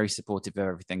 They're very supportive of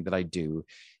everything that I do.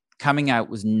 Coming out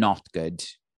was not good,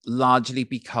 largely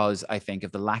because I think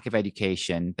of the lack of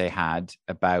education they had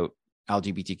about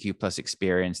LGBTQ plus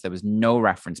experience. There was no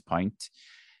reference point.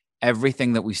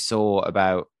 Everything that we saw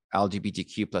about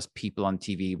LGBTQ plus people on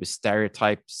TV was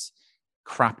stereotypes,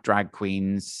 crap drag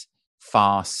queens,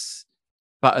 farce,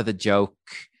 butt of the joke.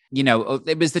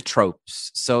 It was the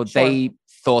tropes. So they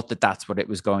thought that that's what it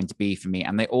was going to be for me.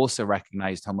 And they also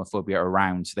recognized homophobia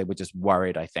around. So they were just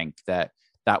worried, I think, that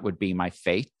that would be my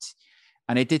fate.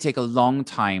 And it did take a long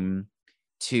time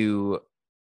to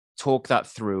talk that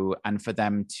through and for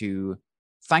them to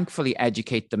thankfully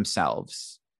educate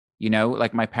themselves.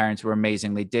 Like my parents were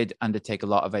amazing. They did undertake a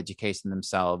lot of education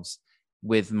themselves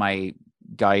with my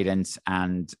guidance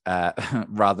and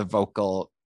rather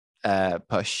vocal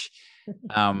push.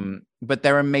 But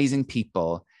they're amazing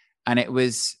people. And it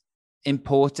was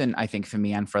important, I think, for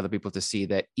me and for other people to see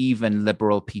that even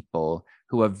liberal people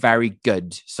who are very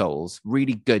good souls,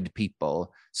 really good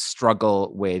people,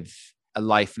 struggle with a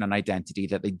life and an identity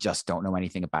that they just don't know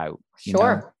anything about.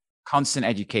 Sure. Constant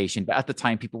education. But at the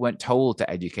time, people weren't told to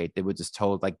educate. They were just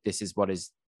told, like, this is what is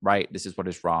right, this is what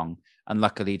is wrong. And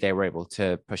luckily, they were able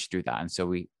to push through that. And so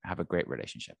we have a great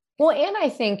relationship. Well, and I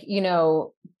think,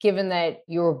 given that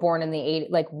you were born in the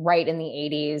 80s, like right in the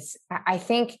 80s, I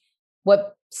think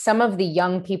what some of the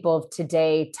young people of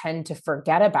today tend to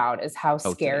forget about is how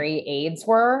scary AIDS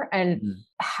were and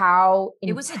how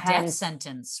intense. It was a death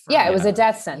sentence. It was a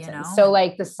death sentence. You know? So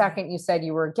like the second you said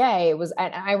you were gay, it was,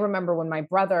 and I remember when my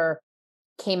brother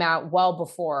came out well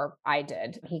before I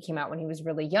did. He came out when he was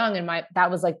really young. And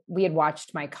that was like, we had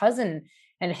watched my cousin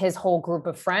and his whole group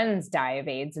of friends die of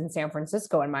AIDS in San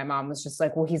Francisco. And my mom was just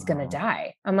like, well, he's going to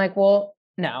die. I'm like, well,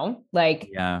 no, like,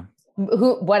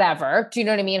 whatever. Do you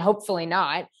know what I mean? Hopefully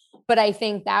not. But I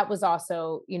think that was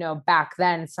also, you know, back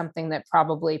then something that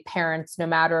probably parents, no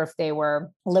matter if they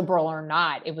were liberal or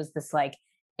not, it was this like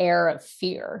air of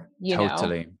fear, you know?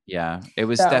 Totally. Yeah. It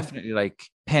was definitely like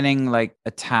pinning like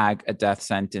a tag, a death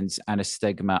sentence and a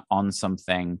stigma on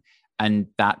something, and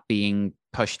that being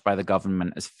pushed by the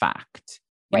government as fact.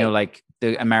 You know, like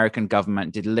the American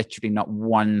government did literally not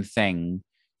one thing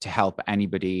to help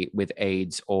anybody with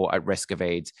AIDS or at risk of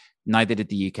AIDS. Neither did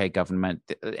the UK government.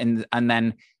 And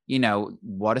then, you know,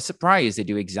 what a surprise. They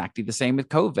do exactly the same with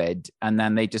COVID. And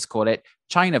then they just call it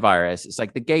China virus. It's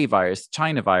like the gay virus,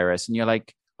 China virus. And you're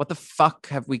like, what the fuck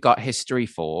have we got history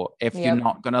for if you're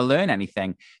not going to learn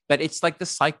anything? But it's like the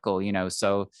cycle, you know.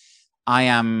 So I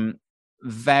am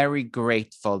very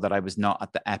grateful that I was not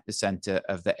at the epicenter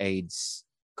of the AIDS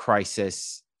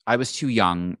crisis. I was too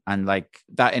young, and like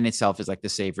that in itself is like the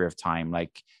savior of time.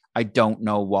 Like I don't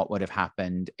know what would have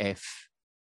happened if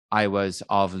I was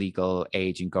of legal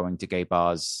age and going to gay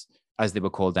bars, as they were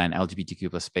called then,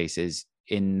 LGBTQ plus spaces,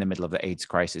 in the middle of the AIDS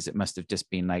crisis. It must have just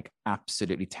been like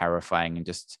absolutely terrifying and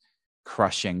just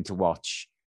crushing to watch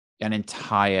an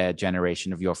entire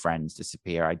generation of your friends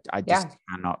disappear. I just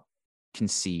cannot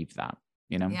conceive that,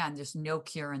 you know? Yeah, and there's no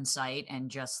cure in sight,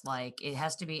 and just like it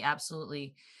has to be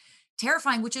absolutely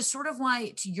terrifying, which is sort of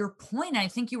why, to your point, I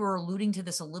think you were alluding to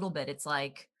this a little bit. It's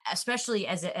like, especially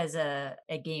as a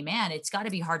gay man, it's got to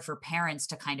be hard for parents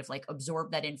to kind of like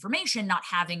absorb that information, not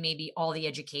having maybe all the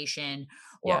education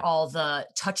or all the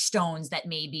touchstones that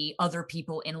maybe other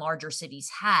people in larger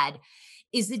cities had.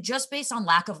 Is it just based on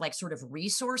lack of like sort of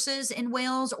resources in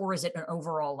Wales, or is it an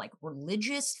overall like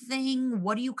religious thing?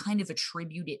 What do you kind of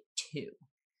attribute it to?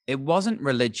 It wasn't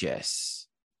religious.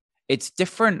 It's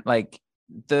different. Like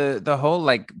the whole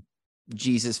like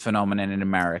Jesus phenomenon in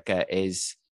America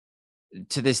is,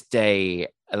 to this day,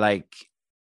 like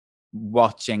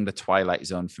watching the Twilight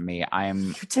Zone for me. I am.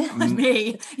 You're telling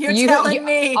me. You're telling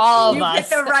me. All you of hit us.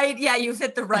 the right. Yeah, you've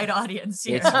hit the right audience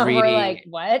here. It's really, we're like,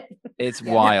 what? It's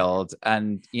wild,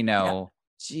 and you know,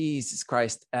 Jesus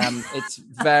Christ. It's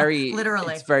very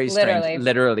literally. It's very strange.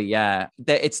 Literally, yeah.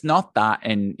 It's not that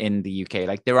in the UK.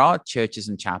 Like there are churches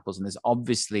and chapels, and there's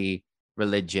obviously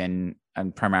religion,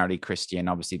 and primarily Christian,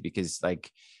 obviously, because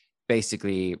like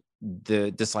basically the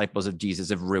disciples of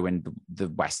Jesus have ruined the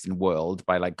Western world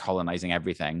by like colonizing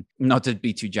everything. Not to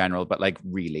be too general, but like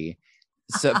really.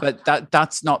 So, but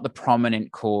that's not the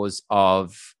prominent cause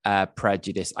of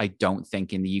prejudice, I don't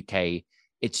think, in the UK.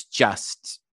 It's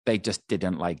just they just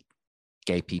didn't like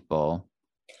gay people.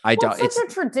 It's such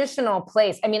a traditional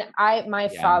place. I mean, my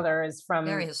father is from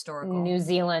very historical New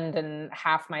Zealand, and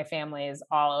half my family is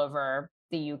all over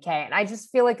the UK. And I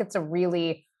just feel like it's a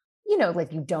really, you know,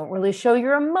 like you don't really show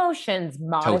your emotions.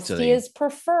 Modesty is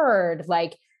preferred.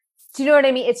 Like, do you know what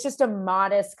I mean? It's just a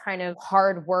modest kind of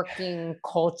hardworking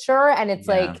culture. And it's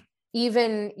like,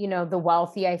 even, you know, the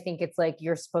wealthy, I think it's like,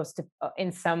 you're supposed to,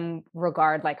 in some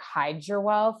regard, like hide your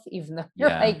wealth, even though you're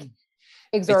like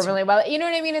exorbitantly well, you know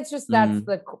what I mean? It's just, that's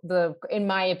the, in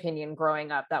my opinion,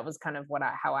 growing up, that was kind of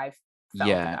how I felt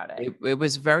about it. It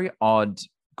was very odd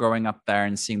growing up there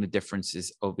and seeing the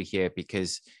differences over here,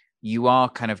 because you are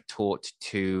kind of taught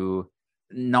to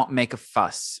not make a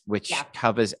fuss, which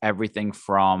covers everything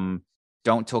from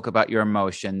don't talk about your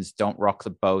emotions, don't rock the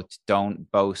boat,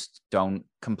 don't boast, don't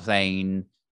complain,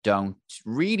 don't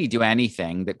really do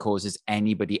anything that causes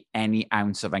anybody any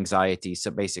ounce of anxiety. So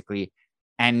basically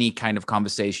any kind of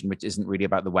conversation which isn't really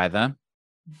about the weather,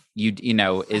 you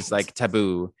know, is like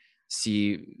taboo.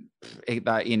 See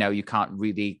that, you know, you can't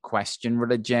really question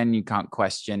religion, you can't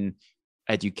question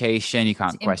education, you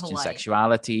can't question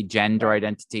sexuality, gender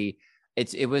identity.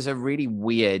 It was a really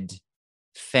weird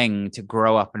thing to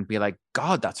grow up and be like,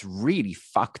 God, that's really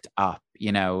fucked up,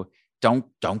 you know, don't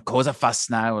cause a fuss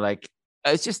now. Like,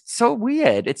 it's just so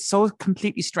weird. It's so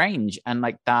completely strange. And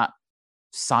like that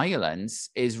silence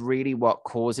is really what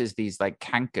causes these like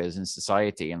cankers in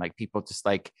society, and like people just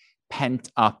like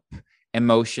pent up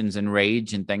emotions and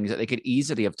rage and things that they could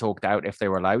easily have talked out if they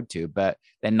were allowed to, but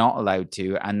they're not allowed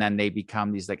to. And then they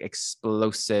become these like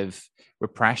explosive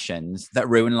repressions that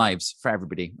ruin lives for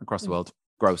everybody across the world.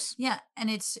 gross. Yeah, and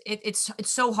it's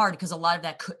so hard because a lot of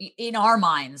that in our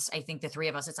minds, I think the three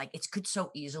of us, it's like it could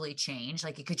so easily change,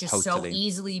 like it could just so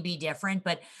easily be different.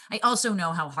 But I also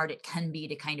know how hard it can be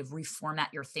to kind of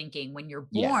reformat your thinking when you're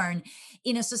born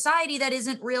in a society that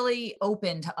isn't really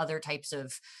open to other types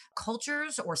of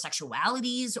cultures or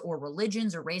sexualities or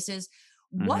religions or races.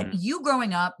 What you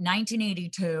growing up,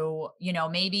 1982, you know,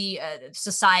 maybe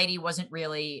society wasn't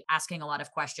really asking a lot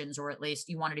of questions, or at least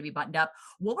you wanted to be buttoned up.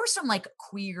 What were some like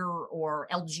queer or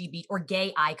LGBT or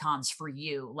gay icons for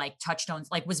you? Like touchstones,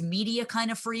 like was media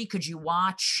kind of free? Could you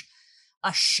watch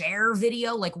a Cher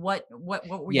video? Like what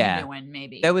were you doing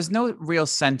maybe? There was no real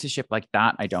censorship like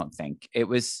that, I don't think. It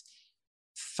was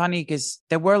funny because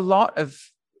there were a lot of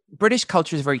British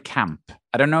culture is very camp.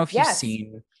 I don't know if you've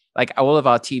seen like all of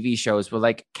our TV shows were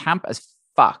like camp as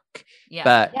fuck. Yeah.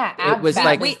 But it was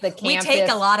like we take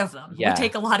a lot of them. Yeah. We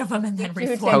take a lot of them and then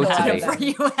reform them for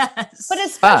US. But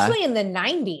especially in the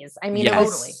 90s. I mean, it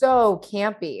was so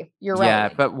campy. You're right. Yeah,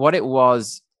 but what it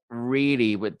was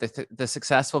really with the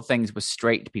successful things was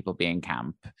straight people being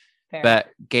camp. Fair. But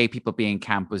gay people being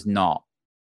camp was not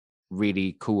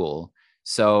really cool.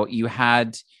 So you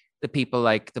had the people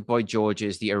like the Boy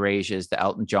Georges, the Erasures, the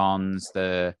Elton Johns,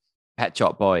 the Pet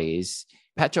Shop Boys.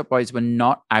 Pet Shop Boys were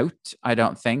not out, I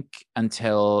don't think,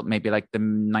 until maybe like the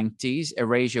 90s.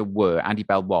 Erasure were. Andy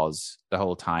Bell was the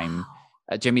whole time.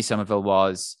 Jimmy Somerville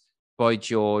was. Boy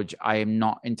George, I am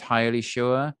not entirely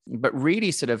sure. But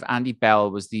really sort of Andy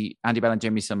Bell and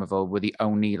Jimmy Somerville were the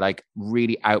only like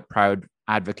really out proud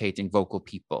advocating vocal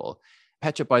people.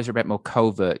 Pet Shop Boys were a bit more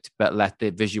covert, but let the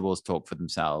visuals talk for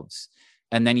themselves.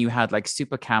 And then you had like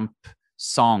super camp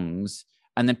songs.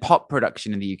 And then pop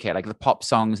production in the UK, like the pop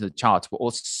songs in the charts were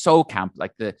all so camp,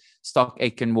 like the Stock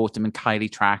Aitken Waterman,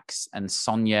 Kylie tracks and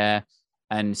Sonia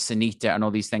and Sanita and all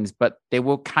these things. But they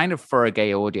were kind of for a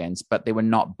gay audience, but they were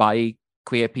not by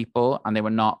queer people and they were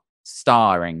not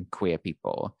starring queer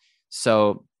people.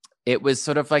 So it was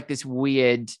sort of like this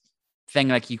weird thing.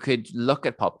 Like you could look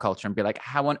at pop culture and be like,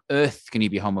 how on earth can you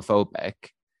be homophobic?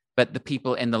 But the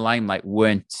people in the limelight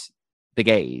weren't the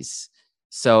gays.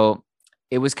 So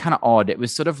it was kind of odd. It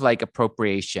was sort of like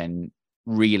appropriation,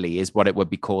 really, is what it would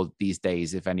be called these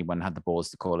days, if anyone had the balls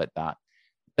to call it that.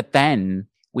 But then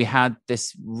we had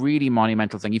this really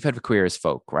monumental thing. You've heard of Queer as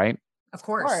Folk, right? Of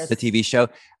course. The TV show.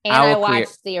 And I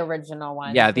watched the original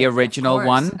one. Yeah, the original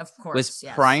one was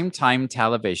primetime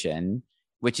television,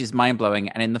 which is mind-blowing.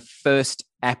 And in the first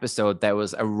episode, there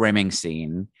was a rimming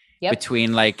scene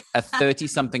between like a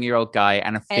 30-something-year-old guy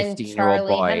and a 15-year-old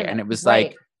boy. Henneman. And it was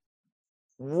like,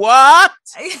 what?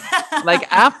 Like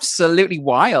absolutely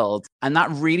wild. And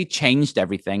that really changed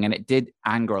everything. And it did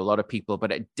anger a lot of people,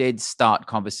 but it did start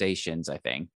conversations, I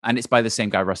think. And it's by the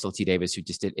same guy, Russell T Davies, who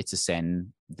just did It's a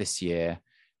Sin this year,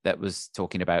 that was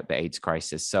talking about the AIDS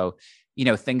crisis. So, you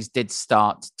know, things did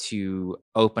start to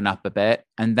open up a bit.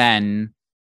 And then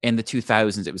in the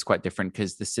 2000s, it was quite different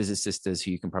because the Scissor Sisters, who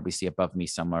you can probably see above me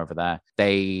somewhere over there,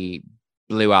 they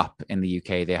blew up in the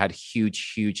UK. They had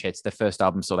huge hits. Their first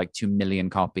album sold like 2 million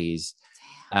copies.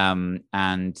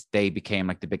 And they became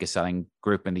like the biggest selling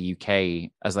group in the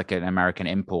UK as like an American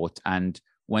import. And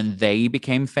when they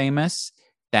became famous,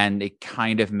 then it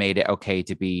kind of made it okay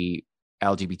to be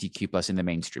LGBTQ plus in the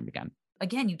mainstream again.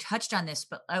 Again, you touched on this,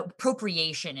 but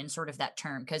appropriation in sort of that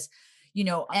term, because you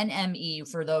know, NME,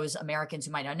 for those Americans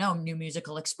who might not know, New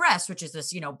Musical Express, which is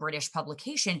this, you know, British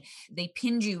publication, they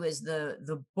pinned you as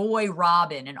the boy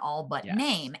Robin, an all but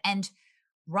name. And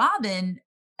Robin,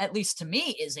 at least to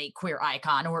me, is a queer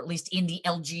icon, or at least in the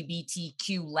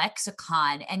LGBTQ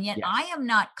lexicon. And yet I am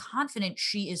not confident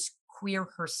she is queer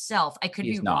herself. I could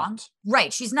be wrong.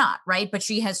 Right. She's not, right? But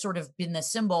she has sort of been the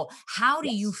symbol. How do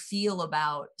you feel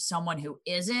about someone who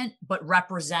isn't, but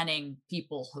representing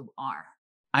people who are?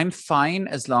 I'm fine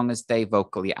as long as they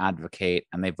vocally advocate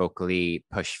and they vocally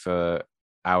push for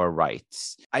our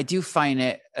rights. I do find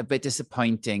it a bit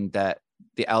disappointing that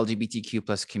the LGBTQ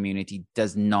plus community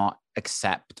does not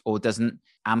accept or doesn't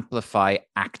amplify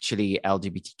actually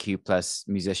LGBTQ plus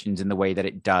musicians in the way that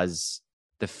it does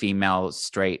the female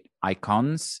straight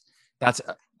icons. That's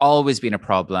always been a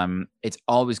problem. It's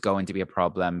always going to be a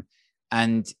problem.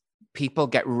 And people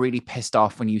get really pissed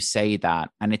off when you say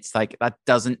that. And it's like, that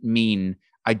doesn't mean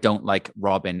I don't like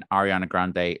Robin, Ariana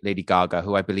Grande, Lady Gaga,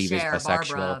 who I believe Cher, is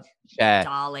bisexual. Cher,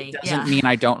 Dolly. It doesn't mean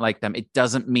I don't like them. It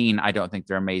doesn't mean I don't think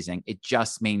they're amazing. It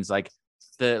just means like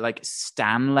the like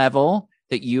stan level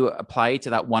that you apply to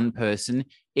that one person.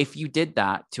 If you did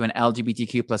that to an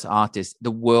LGBTQ plus artist, the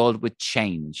world would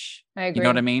change. I agree. You know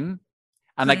what I mean?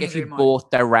 And like if you bought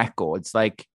their records,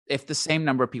 like if the same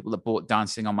number of people that bought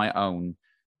Dancing on My Own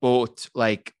bought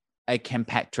like a Kim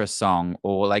Petra song,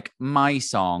 or like my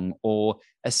song, or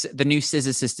the new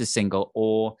Scissor Sisters single,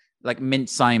 or like Mint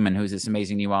Simon, who's this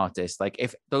amazing new artist, like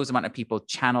if those amount of people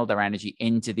channel their energy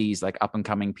into these like up and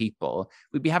coming people,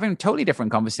 we'd be having totally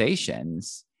different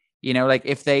conversations. You know, like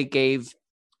if they gave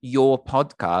your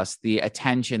podcast the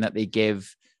attention that they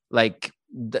give like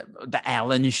the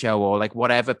Ellen show, or like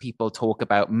whatever people talk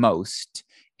about most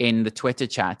in the Twitter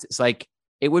chat, it's like,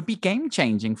 it would be game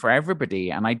changing for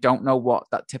everybody. And I don't know what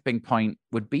that tipping point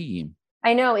would be.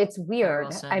 I know, it's weird.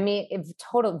 Well, I mean, it's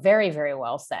very, very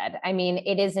well said. I mean,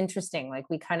 it is interesting. Like,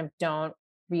 we kind of don't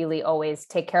really always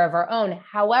take care of our own.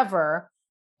 However,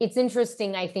 it's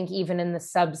interesting, I think, even in the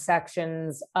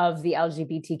subsections of the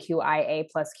LGBTQIA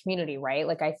plus community, right?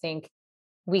 Like, I think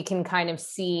we can kind of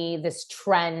see this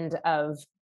trend of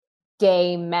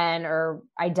gay men, or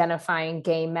identifying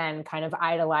gay men, kind of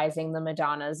idolizing the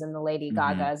Madonnas and the Lady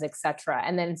Gagas, etc.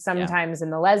 And then sometimes in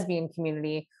the lesbian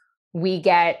community, we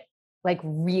get like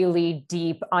really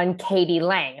deep on Katie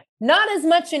Lang. Not as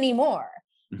much anymore,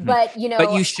 but you know.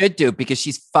 But you should do, because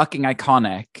she's fucking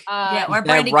iconic. Or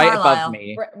Brandi right Carlisle. Above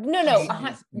me. No,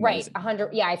 right,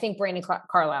 100. Yeah, I think Brandi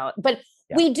Carlisle. But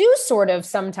we do sort of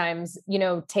sometimes, you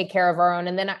know, take care of our own.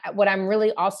 And then what I'm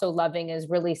really also loving is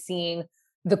really seeing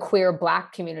the queer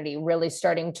Black community really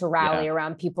starting to rally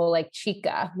around people like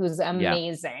Chika, who's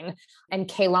amazing, and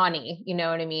Kehlani, you know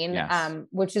what I mean? Yes.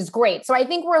 Which is great. So I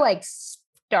think we're like,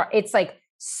 it's like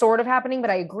sort of happening,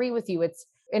 but I agree with you. It's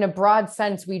in a broad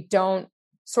sense, we don't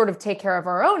sort of take care of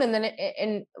our own. And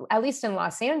then at least in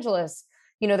Los Angeles,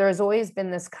 you know, there's always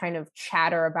been this kind of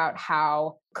chatter about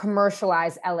how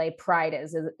commercialized LA Pride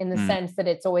is, in the sense that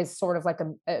it's always sort of like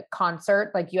a concert,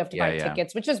 like you have to buy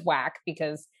tickets, which is whack,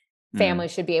 because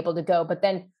families should be able to go. But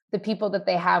then the people that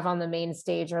they have on the main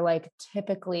stage are like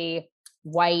typically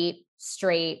white,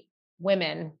 straight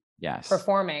women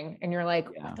performing. And you're like,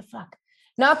 what the fuck?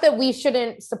 Not that we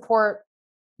shouldn't support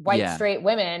white, straight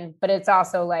women, but it's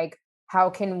also like, how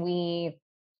can we,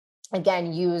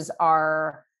 again, use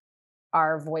our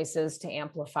voices to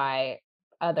amplify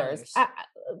others?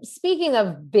 Speaking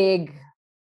of big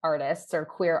artists or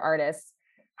queer artists,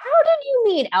 how did you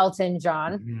meet Elton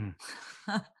John?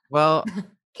 Well, can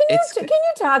you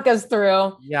talk us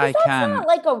through? Yeah, I can. That's not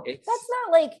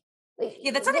like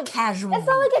that's not a casual. That's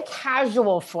not like a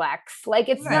casual flex. Like,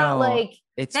 it's not like,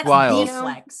 it's wild. The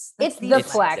flex. It's the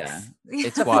flex. Yeah,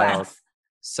 it's wild.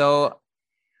 So,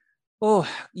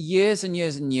 years and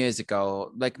years and years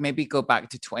ago, like maybe go back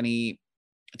to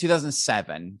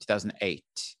 2007, 2008.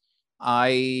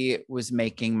 I was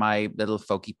making my little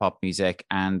folky pop music,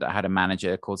 and I had a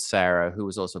manager called Sarah, who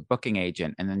was also a booking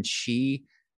agent. And then she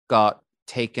got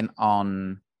taken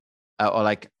on or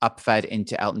like upfed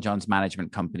into Elton John's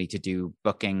management company to do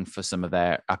booking for some of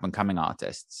their up and coming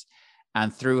artists.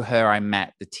 And through her, I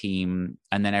met the team.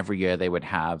 And then every year they would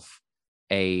have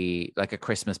a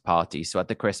Christmas party. So at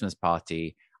the Christmas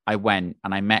party, I went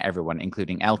and I met everyone,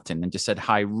 including Elton, and just said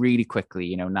hi really quickly,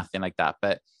 you know, nothing like that.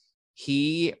 But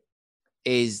he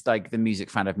is like the music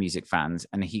fan of music fans,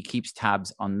 and he keeps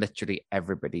tabs on literally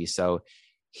everybody. So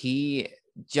he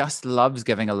just loves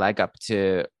giving a leg up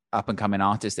to up and coming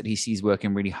artists that he sees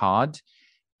working really hard.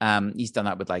 He's done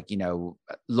that with, like, you know,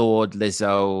 Lorde,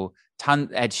 Lizzo,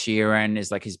 Ed Sheeran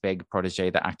is like his big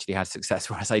protege that actually has success,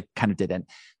 whereas I kind of didn't.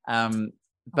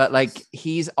 But like,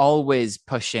 he's always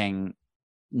pushing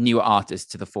new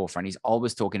artists to the forefront. He's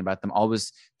always talking about them,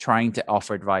 always trying to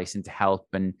offer advice and to help.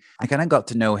 And I kind of got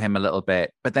to know him a little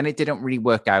bit, but then it didn't really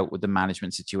work out with the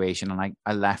management situation. And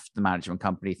I left the management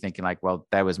company thinking like, well,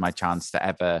 there was my chance to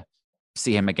ever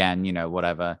see him again, you know,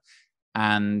 whatever.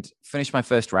 And finished my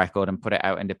first record and put it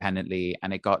out independently.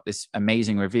 And it got this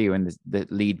amazing review in the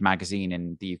lead magazine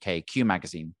in the UK, Q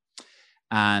Magazine.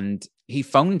 And he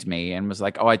phoned me and was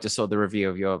like, oh, I just saw the review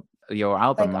of your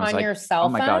album. Like, I was on like, your cell phone?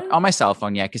 Oh my God, on my cell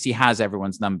phone. Yeah. Cause he has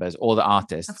everyone's numbers, all the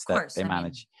artists that they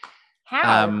manage.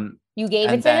 How? You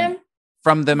gave it to him?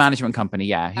 From the management company.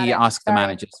 Yeah. He asked the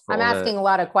managers for I'm asking a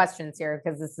lot of questions here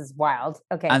because this is wild.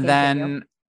 Okay. And then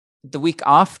the week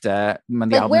after, when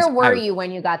the album, where were you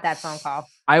when you got that phone call?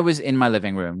 I was in my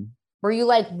living room. Were you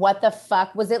like, what the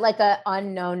fuck? Was it like an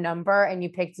unknown number and you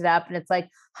picked it up and it's like,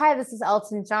 hi, this is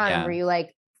Elton John. Yeah. Were you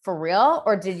like, for real?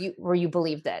 Or were you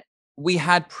believed it? We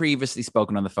had previously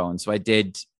spoken on the phone. So I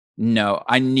did know,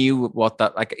 I knew what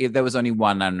that, like, there was only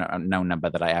one unknown number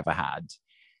that I ever had,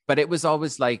 but it was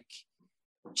always like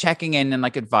checking in and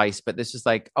like advice. But this was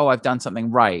like, oh, I've done something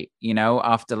right. You know,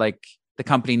 after like the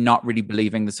company not really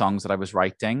believing the songs that I was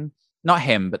writing, not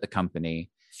him, but the company.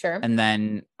 Sure. And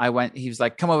then he was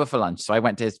like, come over for lunch. So I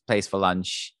went to his place for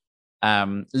lunch.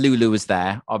 Lulu was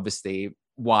there, obviously,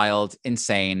 wild,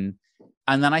 insane.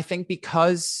 And then I think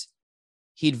because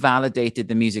he'd validated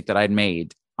the music that I'd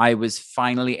made, I was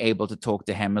finally able to talk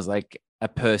to him as like a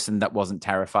person that wasn't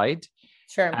terrified.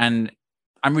 Sure. And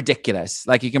I'm ridiculous.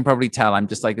 Like you can probably tell, I'm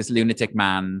just like this lunatic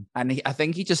man. And I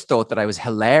think he just thought that I was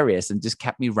hilarious and just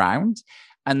kept me round.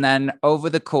 And then over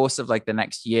the course of like the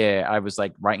next year, I was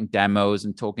like writing demos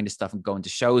and talking to stuff and going to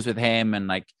shows with him, and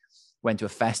like went to a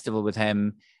festival with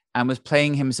him and was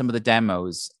playing him some of the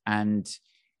demos. And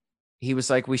he was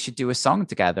like, we should do a song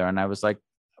together. And I was like,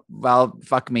 well,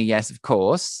 fuck me. Yes, of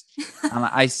course. And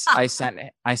I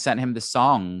sent him the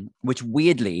song, which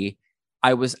weirdly,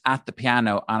 I was at the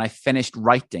piano and I finished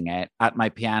writing it at my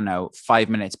piano 5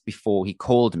 minutes before he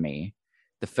called me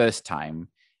the first time.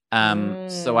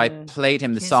 So I played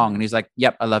him the song and he's like,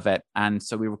 yep, I love it. And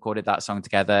so we recorded that song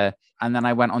together. And then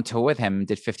I went on tour with him,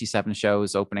 did 57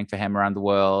 shows opening for him around the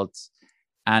world.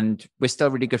 And we're still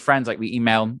really good friends. Like we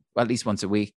email at least once a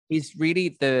week. He's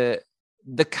really the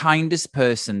kindest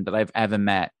person that I've ever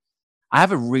met. I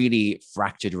have a really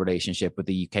fractured relationship with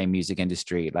the UK music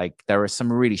industry. Like there are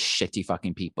some really shitty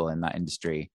fucking people in that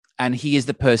industry. And he is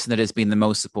the person that has been the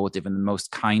most supportive and the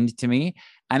most kind to me.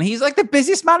 And he's like the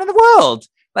busiest man in the world.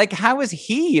 Like, how is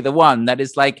he the one that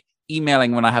is like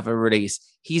emailing when I have a release?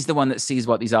 He's the one that sees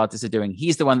what these artists are doing.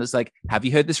 He's the one that's like, have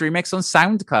you heard this remix on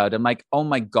SoundCloud? I'm like, oh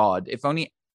my God, if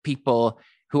only people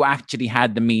who actually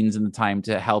had the means and the time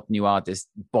to help new artists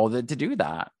bothered to do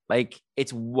that. Like,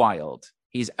 it's wild.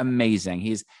 He's amazing.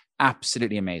 He's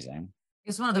absolutely amazing.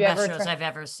 It's one of the best shows I've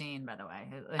ever seen, by the way.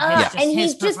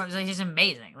 He's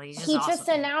amazing. Like, he's awesome. Just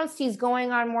announced he's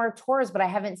going on more tours, but I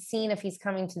haven't seen if he's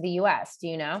coming to the US. Do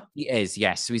you know? He is,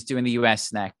 yes. So he's doing the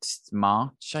US next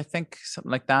March, I think,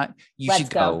 something like that. Let's should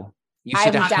go.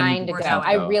 I'm dying to go.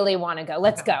 I really want to go.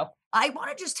 Let's go. I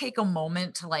want to just take a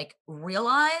moment to like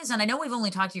realize, and I know we've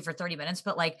only talked to you for 30 minutes,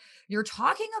 but like you're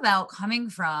talking about coming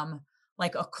from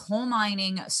like a coal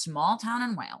mining small town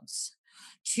in Wales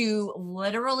to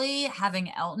literally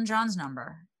having Elton John's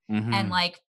number and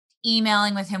like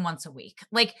emailing with him once a week.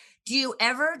 Like, do you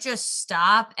ever just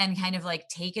stop and kind of like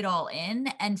take it all in?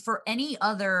 And for any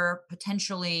other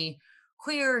potentially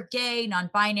queer, gay,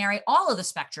 non-binary, all of the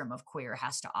spectrum of queer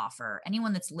has to offer,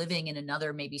 anyone that's living in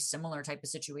another maybe similar type of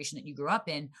situation that you grew up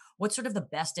in, what's sort of the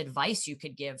best advice you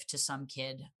could give to some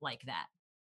kid like that?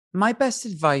 My best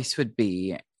advice would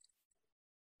be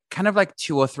kind of like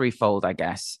 2 or 3-fold, I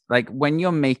guess. Like when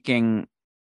you're making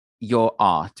your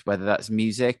art, whether that's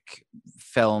music,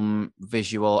 film,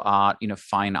 visual art,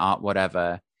 fine art,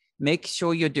 whatever, make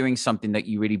sure you're doing something that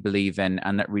you really believe in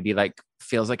and that really like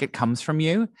feels like it comes from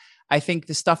you. I think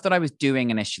the stuff that I was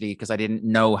doing initially, because I didn't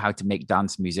know how to make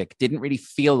dance music, didn't really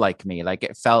feel like me. Like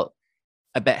it felt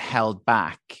a bit held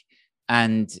back.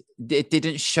 And it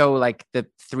didn't show like the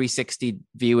 360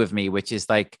 view of me, which is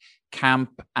like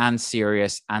camp and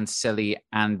serious and silly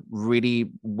and really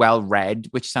well read,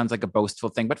 which sounds like a boastful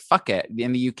thing, but fuck it.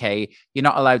 In the UK, you're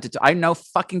not allowed to. I know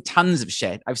fucking tons of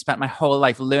shit. I've spent my whole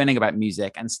life learning about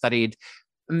music and studied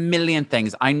a million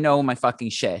things. I know my fucking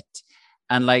shit.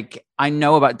 And like, I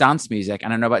know about dance music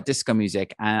and I know about disco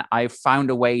music. And I found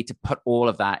a way to put all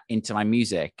of that into my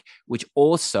music, which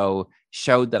also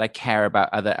showed that I care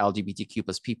about other LGBTQ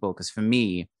plus people. Because for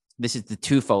me, this is the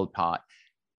twofold part.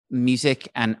 Music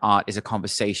and art is a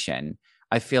conversation.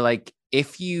 I feel like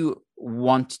if you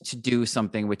want to do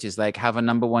something which is like have a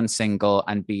 #1 single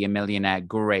and be a millionaire,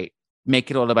 great.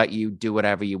 Make it all about you. Do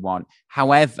whatever you want.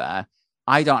 However,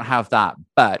 I don't have that,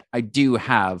 but I do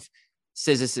have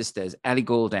Scissor Sisters, Ellie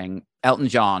Goulding, Elton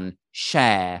John,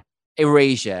 Cher,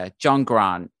 Erasure, John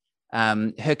Grant,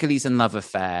 Hercules and Love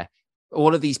Affair.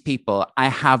 All of these people, I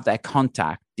have their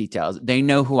contact details. They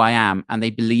know who I am and they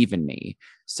believe in me.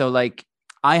 So like,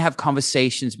 I have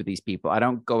conversations with these people. I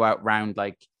don't go out round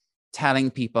like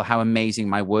telling people how amazing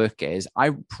my work is.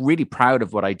 I'm really proud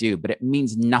of what I do, but it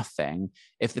means nothing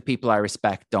if the people I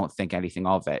respect don't think anything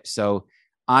of it. So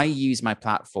I use my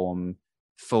platform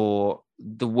for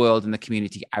the world and the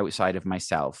community outside of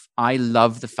myself. I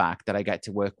love the fact that I get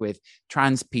to work with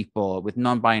trans people, with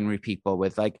non-binary people,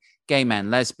 with like gay men,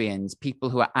 lesbians,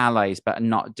 people who are allies but are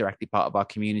not directly part of our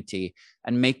community,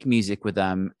 and make music with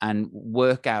them and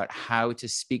work out how to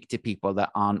speak to people that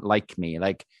aren't like me.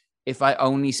 Like if I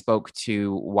only spoke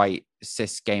to white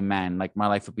cis gay men, like my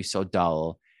life would be so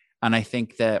dull. And I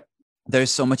think that there's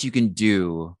so much you can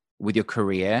do with your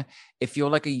career. If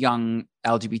you're like a young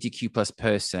LGBTQ plus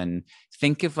person,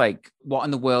 think of like what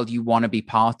in the world you want to be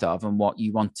part of and what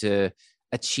you want to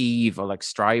achieve or like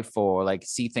strive for, like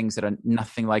see things that are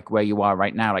nothing like where you are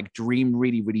right now, like dream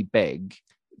really, really big.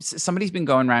 Somebody's been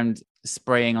going around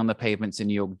spraying on the pavements in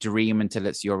New York, dream until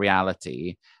it's your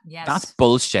reality. Yes. That's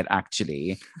bullshit,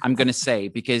 actually. I'm going to say,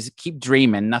 because keep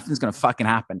dreaming. Nothing's going to fucking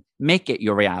happen. Make it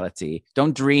your reality.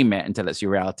 Don't dream it until it's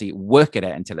your reality. Work at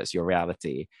it until it's your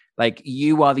reality. Like,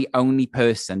 you are the only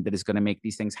person that is going to make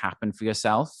these things happen for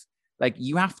yourself. Like,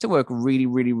 you have to work really,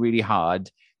 really, really hard,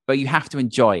 but you have to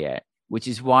enjoy it, which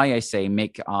is why I say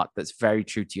make art that's very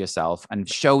true to yourself and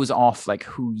shows off like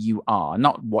who you are,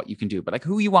 not what you can do, but like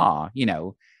who you are. You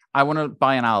know, I want to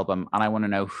buy an album and I want to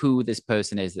know who this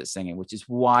person is that's singing, which is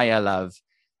why I love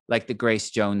like the Grace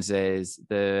Joneses,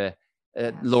 the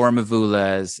Laura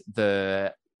Mavulas,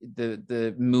 the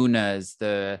Moonas,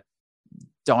 the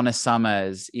Donna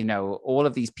Summers, you know, all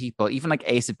of these people, even like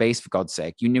Ace of Base, for God's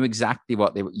sake. You knew exactly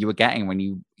what you were getting when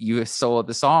you saw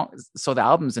the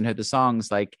albums and heard the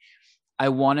songs. Like, I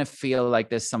want to feel like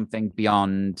there's something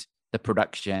beyond the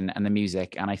production and the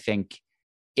music. And I think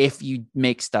if you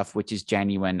make stuff which is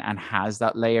genuine and has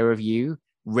that layer of you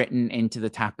written into the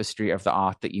tapestry of the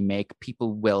art that you make,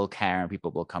 people will care and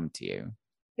people will come to you.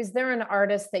 Is there an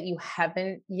artist that you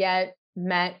haven't yet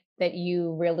met that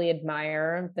you really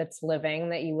admire that's living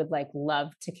that you would like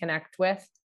love to connect with?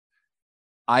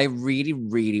 I really,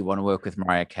 really want to work with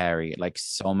Mariah Carey, like,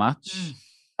 so much.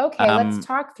 Okay, let's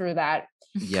talk through that.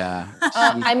 Yeah.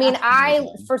 I mean,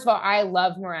 first of all, I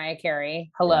love Mariah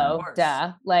Carey. Hello,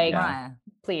 duh. Like,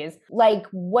 please. Like,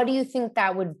 what do you think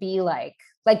that would be like?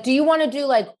 Like, do you want to do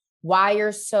like Why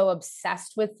You're So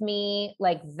Obsessed with Me?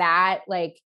 Like that,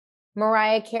 like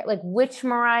Mariah Carey, like which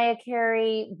Mariah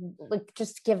Carey? Like,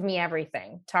 just give me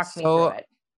everything. Talk me through it.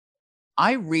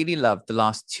 I really love the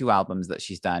last 2 albums that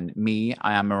she's done. Me,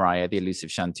 I Am Mariah, The Elusive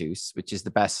Chanteuse, which is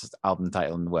the best album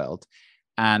title in the world,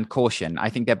 and Caution. I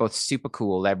think they're both super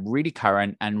cool. They're really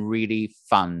current and really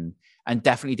fun, and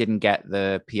definitely didn't get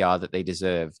the PR that they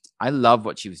deserved. I love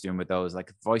what she was doing with those.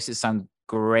 Like, voices sound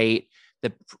great.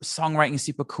 The songwriting is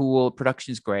super cool.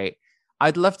 Production's great.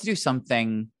 I'd love to do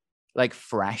something like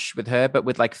fresh with her, but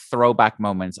with like throwback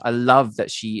moments. I love that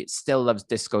she still loves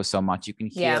disco so much. You can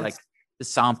hear like the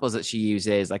samples that she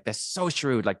uses, like they're so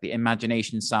shrewd, like the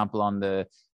Imagination sample on the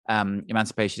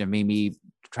Emancipation of Mimi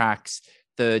tracks,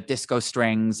 the disco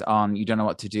strings on You Don't Know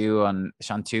What to Do on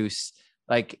Chanteuse.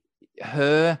 Like,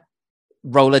 her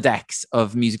Rolodex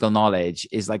of musical knowledge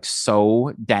is like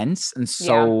so dense and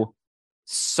so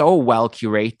well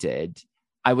curated.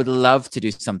 I would love to do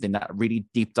something that really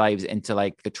deep dives into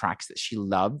like the tracks that she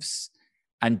loves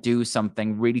and do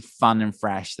something really fun and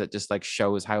fresh that just like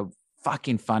shows how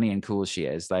fucking funny and cool she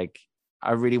is. Like,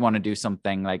 I really want to do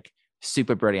something like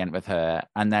super brilliant with her,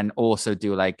 and then also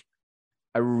do like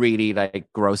a really like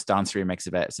gross dance remix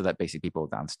of it so that basically people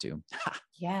dance to.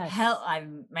 Yeah. Hell,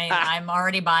 I'm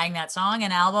already buying that song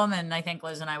and album, and I think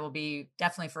Liz and I will be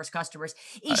definitely first customers.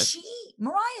 Is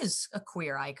Mariah's a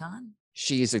queer icon?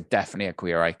 She's definitely a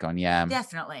queer icon. Yeah,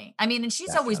 definitely. I mean, and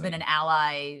she's always been an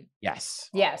ally. Yes.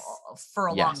 For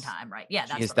a long time, right? Yeah,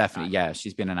 she is definitely. Yeah,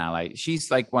 she's been an ally.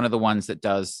 She's like one of the ones that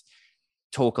does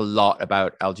talk a lot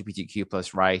about LGBTQ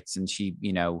plus rights, and she,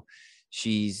 you know,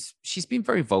 she's been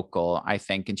very vocal, I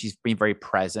think, and she's been very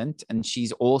present. And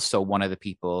she's also one of the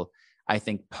people, I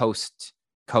think, post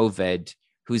COVID,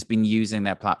 who's been using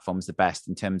their platforms the best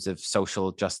in terms of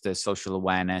social justice, social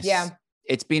awareness. Yeah.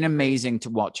 It's been amazing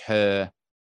to watch her,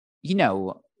 you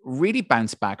know, really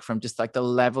bounce back from just like the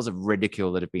levels of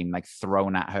ridicule that have been like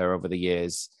thrown at her over the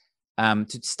years,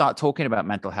 to start talking about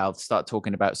mental health, start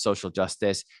talking about social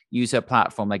justice, use her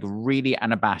platform like really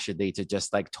unabashedly to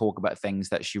just like talk about things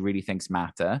that she really thinks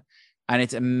matter. And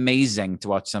it's amazing to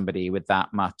watch somebody with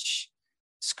that much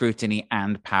scrutiny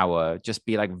and power just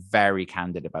be like very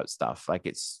candid about stuff. Like,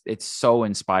 it's so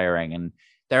inspiring. And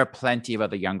there are plenty of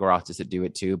other younger artists that do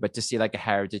it too, but to see like a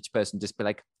heritage person just be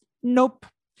like, nope,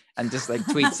 and just like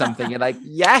tweet something, you're like,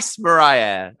 yes,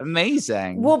 Mariah,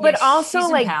 amazing. Well, but also she's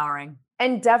like empowering,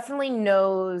 and definitely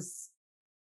knows,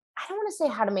 I don't want to say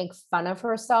how to make fun of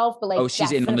herself, but like,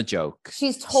 she's in on the joke.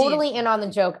 She's totally in on the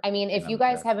joke. I mean, if you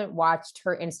guys haven't watched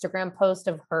her Instagram post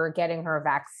of her getting her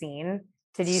vaccine,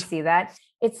 did you see that?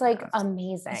 It's like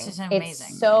amazing. This is amazing.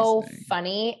 It's so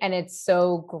funny and it's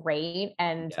so great.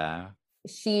 And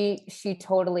she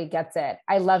totally gets it.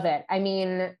 I love it. I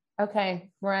mean, okay,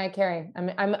 Mariah Carey,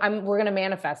 we're going to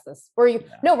manifest this.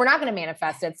 No, we're not going to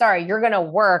manifest it. Sorry. You're going to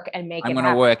work and make it happen. I'm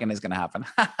going to work and it's going to happen.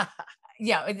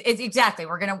 Yeah, exactly.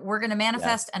 We're gonna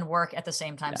manifest and work at the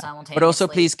same time simultaneously. But also,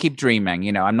 please keep dreaming.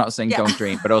 You know, I'm not saying don't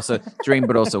dream, but also dream,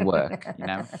 but also work. You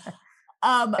know.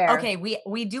 Okay,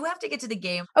 we do have to get to the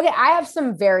game. Okay, I have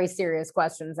some very serious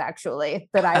questions actually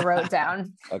that I wrote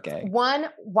down. Okay. One,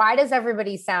 why does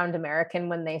everybody sound American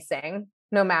when they sing,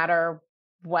 no matter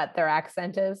what their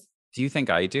accent is? Do you think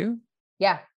I do?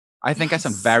 Yeah. I think I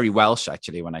sound very Welsh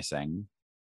actually when I sing.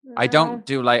 No. I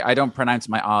don't pronounce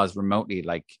my R's remotely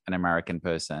like an American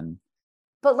person.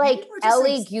 But like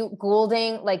Ellie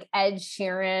Goulding, like Ed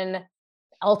Sheeran,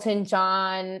 Elton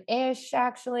John-ish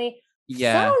actually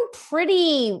sound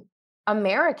pretty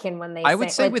American when they I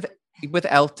would say with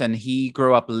Elton, he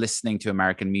grew up listening to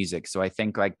American music. So I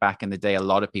think like back in the day, a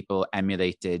lot of people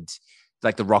emulated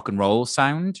like the rock and roll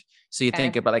sound. So you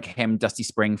think about like him, Dusty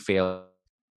Springfield,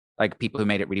 like people who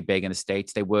made it really big in the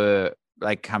States, they were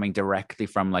like coming directly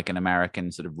from like an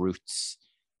American sort of roots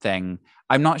thing.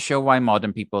 I'm not sure why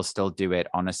modern people still do it,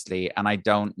 honestly. And I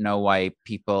don't know why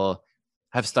people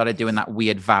have started doing that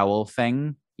weird vowel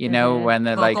thing, you know, when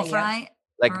they're vocal fry,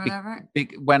 like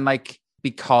when like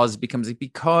because becomes like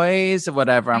because or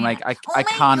whatever. I'm like, I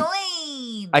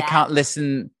can't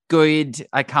listen good.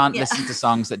 I can't listen to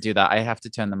songs that do that. I have to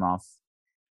turn them off.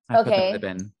 I put the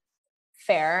bin.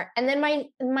 Fair. And then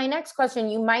my next question,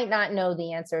 you might not know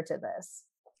the answer to this.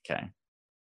 Okay.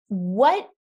 What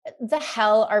the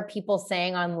hell are people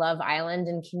saying on Love Island,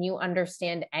 and can you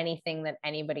understand anything that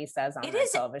anybody says on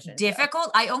television? It is difficult.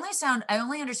 Show? I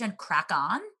only understand crack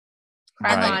on.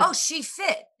 Crack on. Like, oh, she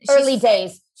fit. Early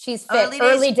days. She's fit.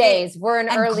 Early days. We're in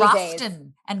early days.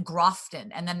 And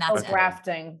Grafton. And then that's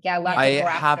Grafting. Yeah. I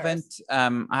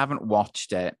haven't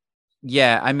watched it.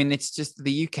 Yeah. I mean, it's just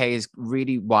the UK is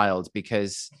really wild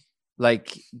because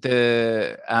like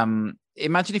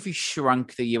imagine if you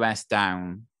shrunk the US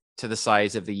down to the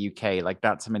size of the UK, like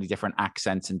that's how many different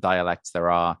accents and dialects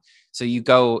there are. So you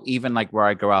go even like where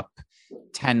I grew up,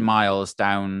 10 miles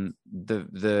down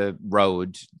the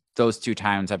road, those two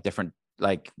towns have different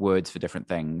like words for different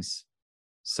things.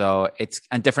 So it's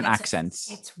different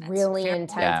accents. It's really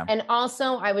intense. Yeah. And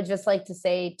also I would just like to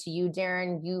say to you,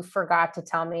 Darren, you forgot to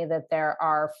tell me that there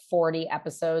are 40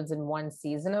 episodes in one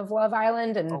season of Love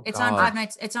Island. And it's on 5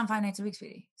 nights. It's on 5 nights a week,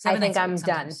 sweetie. I think I'm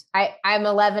done. I'm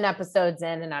 11 episodes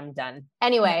in and I'm done.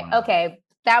 Anyway. Okay.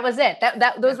 That was it.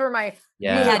 Those were my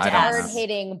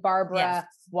hard-hitting Barbara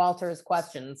Walters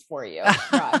questions for you.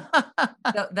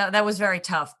 that was very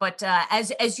tough. But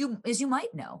as you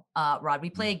might know, Rod, we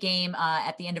play a game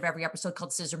at the end of every episode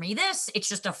called Scissor Me This. It's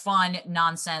just a fun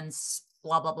nonsense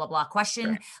blah blah blah blah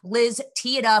question. Sure. Liz,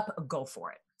 tee it up. Go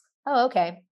for it. Oh,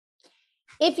 okay.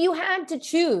 If you had to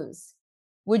choose,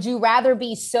 would you rather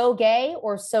be so gay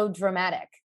or so dramatic?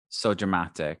 So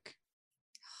dramatic.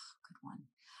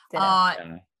 Good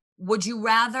one. Would you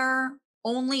rather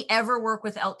only ever work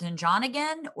with Elton John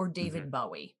again or David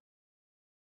Bowie?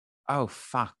 Oh,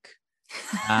 fuck.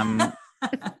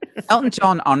 Elton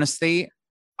John, honestly,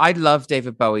 I love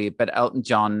David Bowie, but Elton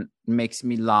John makes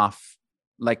me laugh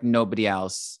like nobody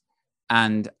else.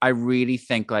 And I really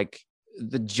think like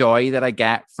the joy that I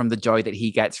get from the joy that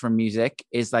he gets from music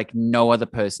is like no other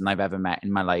person I've ever met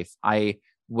in my life. I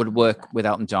would work with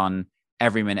Elton John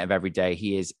every minute of every day.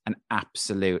 He is an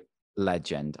absolute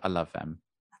legend. I love him.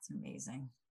 That's amazing.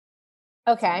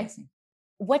 Okay. Amazing.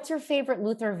 What's your favorite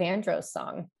Luther Vandross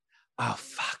song? Oh,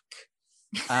 fuck.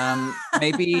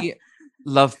 Maybe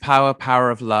Love Power, Power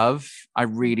of Love. I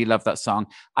really love that song.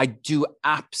 I do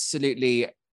absolutely,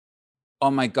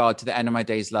 oh my God, To the End of My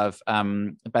Days Love,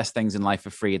 The Best Things in Life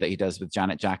Are Free that he does with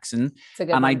Janet Jackson. And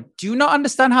one. I do not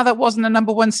understand how that wasn't a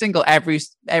number one single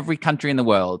every country in the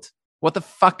world. What the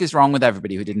fuck is wrong with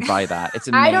everybody who didn't buy that? It's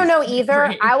amazing. I don't know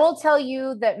either. I will tell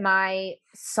you that my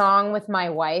song with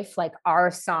my wife, like our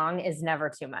song, is Never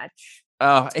Too Much.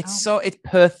 Oh, it's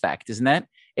perfect, isn't it?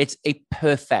 It's a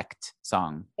perfect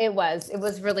song. It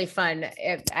was really fun.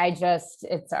 That's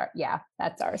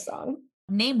our song.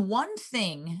 Name one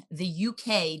thing the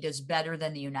UK does better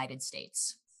than the United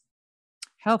States.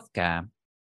 Healthcare.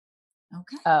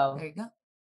 Okay. Oh, there you go.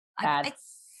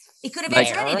 He could have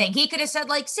answered anything. He could have said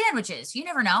like sandwiches. You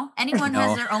never know. Anyone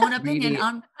has their own opinion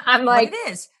on what it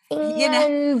is.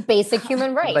 And basic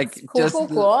human rights. Like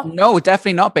cool. No,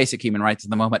 definitely not basic human rights at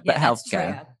the moment, but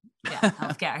healthcare. Yeah,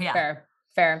 healthcare. Yeah.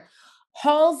 Fair.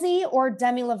 Halsey or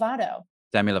Demi Lovato?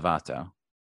 Demi Lovato.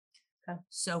 Okay.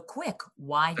 So quick.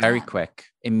 Why? Very quick.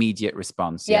 Immediate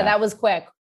response. Yeah, that was quick.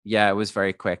 Yeah, it was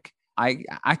very quick. I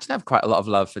actually have quite a lot of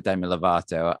love for Demi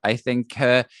Lovato. I think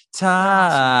her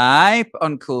Type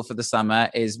on Cool for the Summer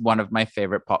is one of my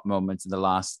favorite pop moments in the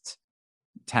last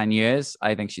 10 years.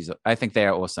 I think they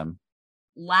are awesome.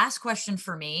 Last question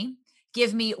for me.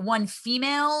 Give me one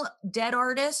female dead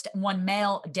artist, one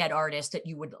male dead artist that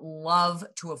you would love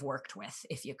to have worked with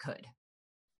if you could.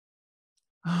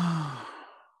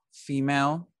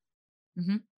 Female?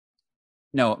 Mm-hmm.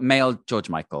 No, male George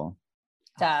Michael.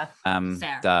 Duh.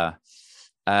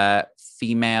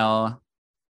 Female.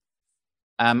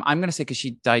 I'm going to say, because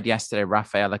she died yesterday,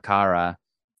 Rafaela Cara.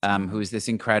 who's this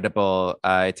incredible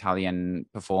Italian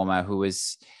performer who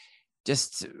is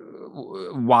just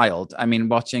wild. I mean,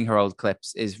 watching her old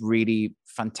clips is really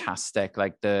fantastic.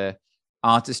 Like the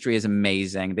artistry is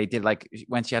amazing. They did like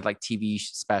when she had like TV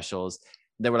specials,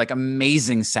 there were like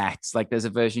amazing sets. Like there's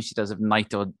a version she does of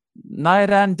Night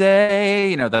and Day,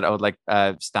 you know, that old like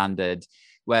standard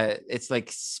where it's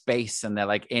like space and they're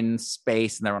like in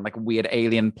space and they're on like a weird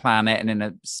alien planet and in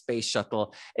a space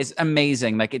shuttle. It's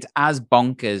amazing. Like it's as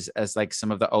bonkers as like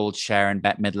some of the old Cher and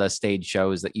Bette Midler stage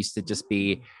shows that used to just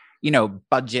be, you know,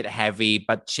 budget heavy,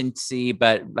 but chintzy,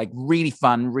 but like really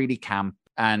fun, really camp.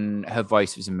 And her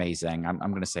voice was amazing. I'm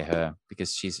going to say her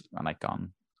because she's like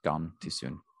gone too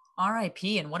soon.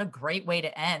 R.I.P. And what a great way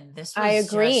to end. This was I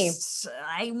agree.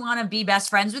 I want to be best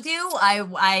friends with you.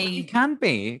 You can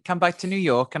be. Come back to New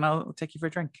York and I'll take you for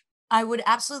a drink. I would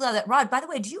absolutely love that. Rod, by the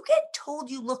way, do you get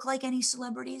told you look like any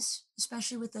celebrities,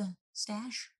 especially with the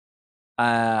stash?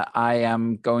 I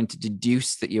am going to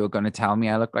deduce that you are going to tell me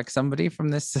I look like somebody from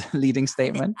this leading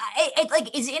statement. It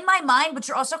like is in my mind, but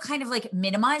you're also kind of like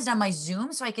minimized on my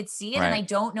Zoom so I could see it. Right. And I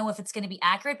don't know if it's going to be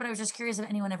accurate, but I was just curious if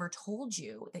anyone ever told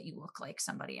you that you look like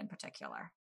somebody in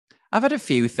particular. I've had a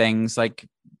few things. Like,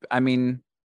 I mean,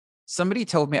 somebody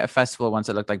told me at a festival once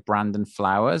I looked like Brandon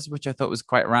Flowers, which I thought was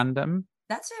quite random.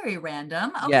 That's very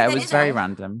random. Okay, yeah, it was very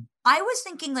random. I was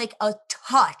thinking like a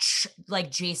touch like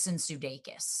Jason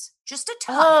Sudeikis. Just a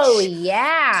touch. Oh,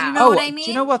 yeah. Do you know what I mean?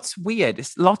 Do you know what's weird?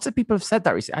 Lots of people have said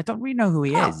that recently. I don't really know who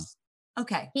he is.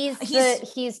 Okay.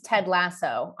 He's Ted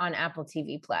Lasso on Apple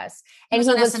TV Plus. And he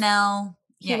was on SNL.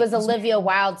 He was Olivia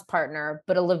Wilde's partner,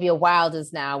 but Olivia Wilde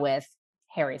is now with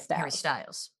Harry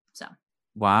Styles. So.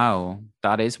 Wow.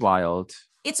 That is wild.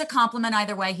 It's a compliment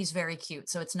either way. He's very cute.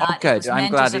 So it's not good.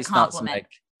 I'm glad it's not some like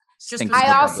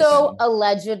I also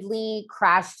allegedly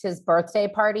crashed his birthday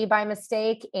party by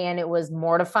mistake, and it was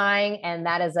mortifying. And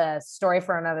that is a story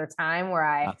for another time where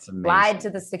I lied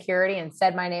to the security and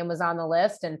said my name was on the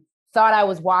list and thought I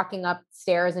was walking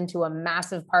upstairs into a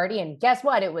massive party. And guess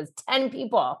what? It was 10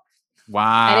 people.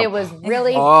 Wow. And it was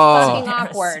really fucking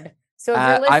awkward. So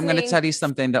I'm going to tell you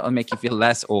something that will make you feel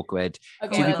less awkward.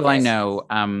 Okay, Two people I know,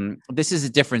 this is a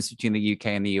difference between the UK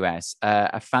and the US.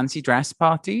 A fancy dress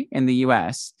party in the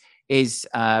US is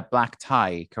black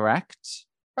tie, correct?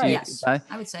 Right. Yes, I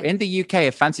would say. In the UK,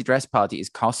 a fancy dress party is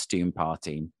costume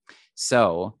party.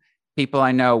 So people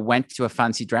I know went to a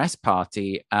fancy dress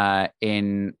party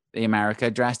in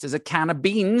America dressed as a can of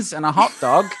beans and a hot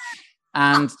dog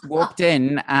and walked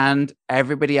in, and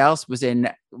everybody else was in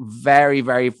very,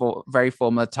 very, very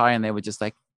formal attire, and they were just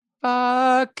like,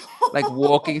 fuck, like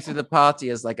walking through the party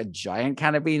as like a giant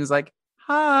can of beans, like,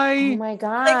 hi. Oh my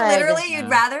God. Like literally you'd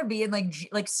rather be in like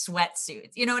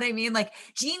sweatsuits. You know what I mean? Like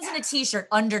jeans and a t-shirt,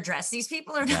 underdress. These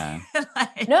people are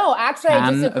like... No, actually I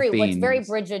disagree. What's very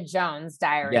Bridget Jones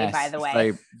Diary, by the way.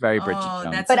 Very, very Bridget Jones.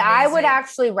 But amazing. I would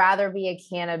actually rather be a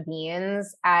can of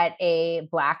beans at a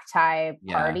black tie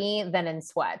party than in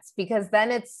sweats, because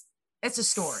then it's a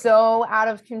story so out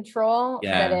of control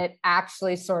that it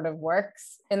actually sort of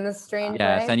works in this strange way.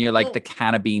 Yes, and you're like the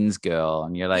can of beans girl,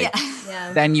 and you're like,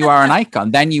 then you are an icon.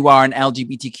 Then you are an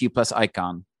LGBTQ plus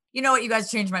icon. You know what? You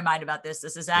guys changed my mind about this.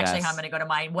 This is actually how I'm going to go to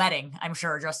my wedding, I'm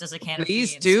sure, dressed as a can of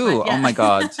beans. Please do. Oh my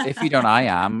God. If you don't, I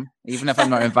am. Even if I'm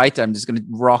not invited, I'm just going to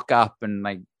rock up and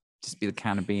like just be the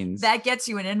can of beans. That gets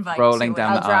you an invite. Rolling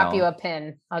down the aisle. I'll drop you a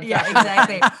pin.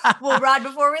 Exactly. Well, Rod,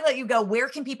 before we let you go, where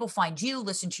can people find you,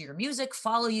 listen to your music,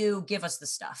 follow you, give us the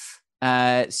stuff?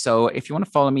 So if you want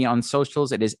to follow me on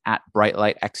socials, it is at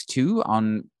BrightlightX2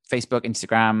 on Facebook,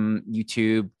 Instagram,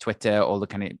 YouTube, Twitter, all the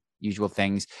kind of usual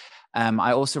things.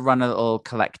 I also run a little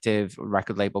collective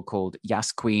record label called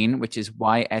Yas Queen, which is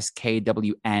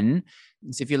YSKWN.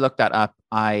 So if you look that up,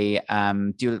 I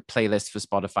do a playlist for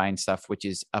Spotify and stuff, which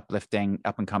is uplifting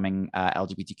up and coming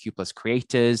LGBTQ plus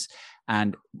creators,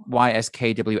 and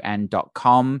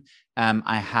YSKWN.com.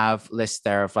 I have lists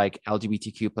there of like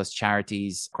LGBTQ plus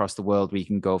charities across the world where you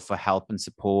can go for help and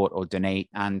support or donate,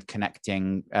 and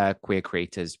connecting queer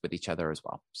creators with each other as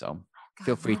well. So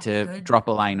feel free to drop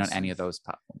a line on any of those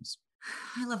platforms.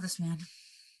 I love this, man.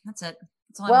 That's it.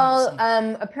 Well,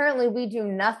 apparently we do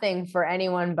nothing for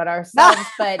anyone but ourselves,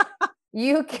 but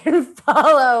you can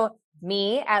follow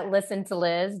me at Listen to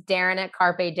Liz, Darren at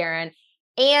Carpe Darren,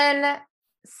 and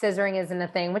Scissoring Isn't a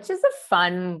Thing, which is a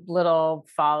fun little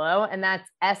follow. And that's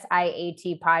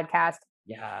SIAT podcast.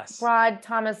 Yes. Rod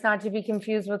Thomas, not to be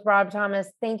confused with Rob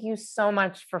Thomas. Thank you so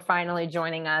much for finally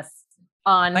joining us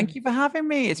on. Thank you for having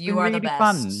me. It's been really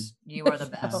fun. You are the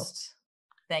best.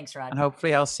 Thanks, Rod. And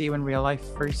hopefully I'll see you in real life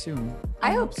very soon.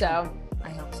 I hope so. I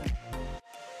hope so.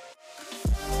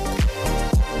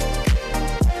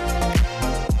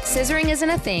 Scissoring Isn't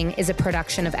a Thing is a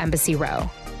production of Embassy Row.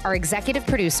 Our executive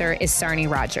producer is Sarni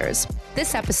Rogers.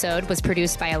 This episode was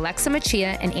produced by Alexa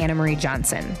Machia and Anna Marie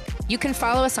Johnson. You can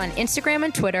follow us on Instagram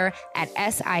and Twitter at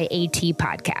SIAT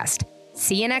Podcast.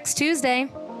 See you next Tuesday.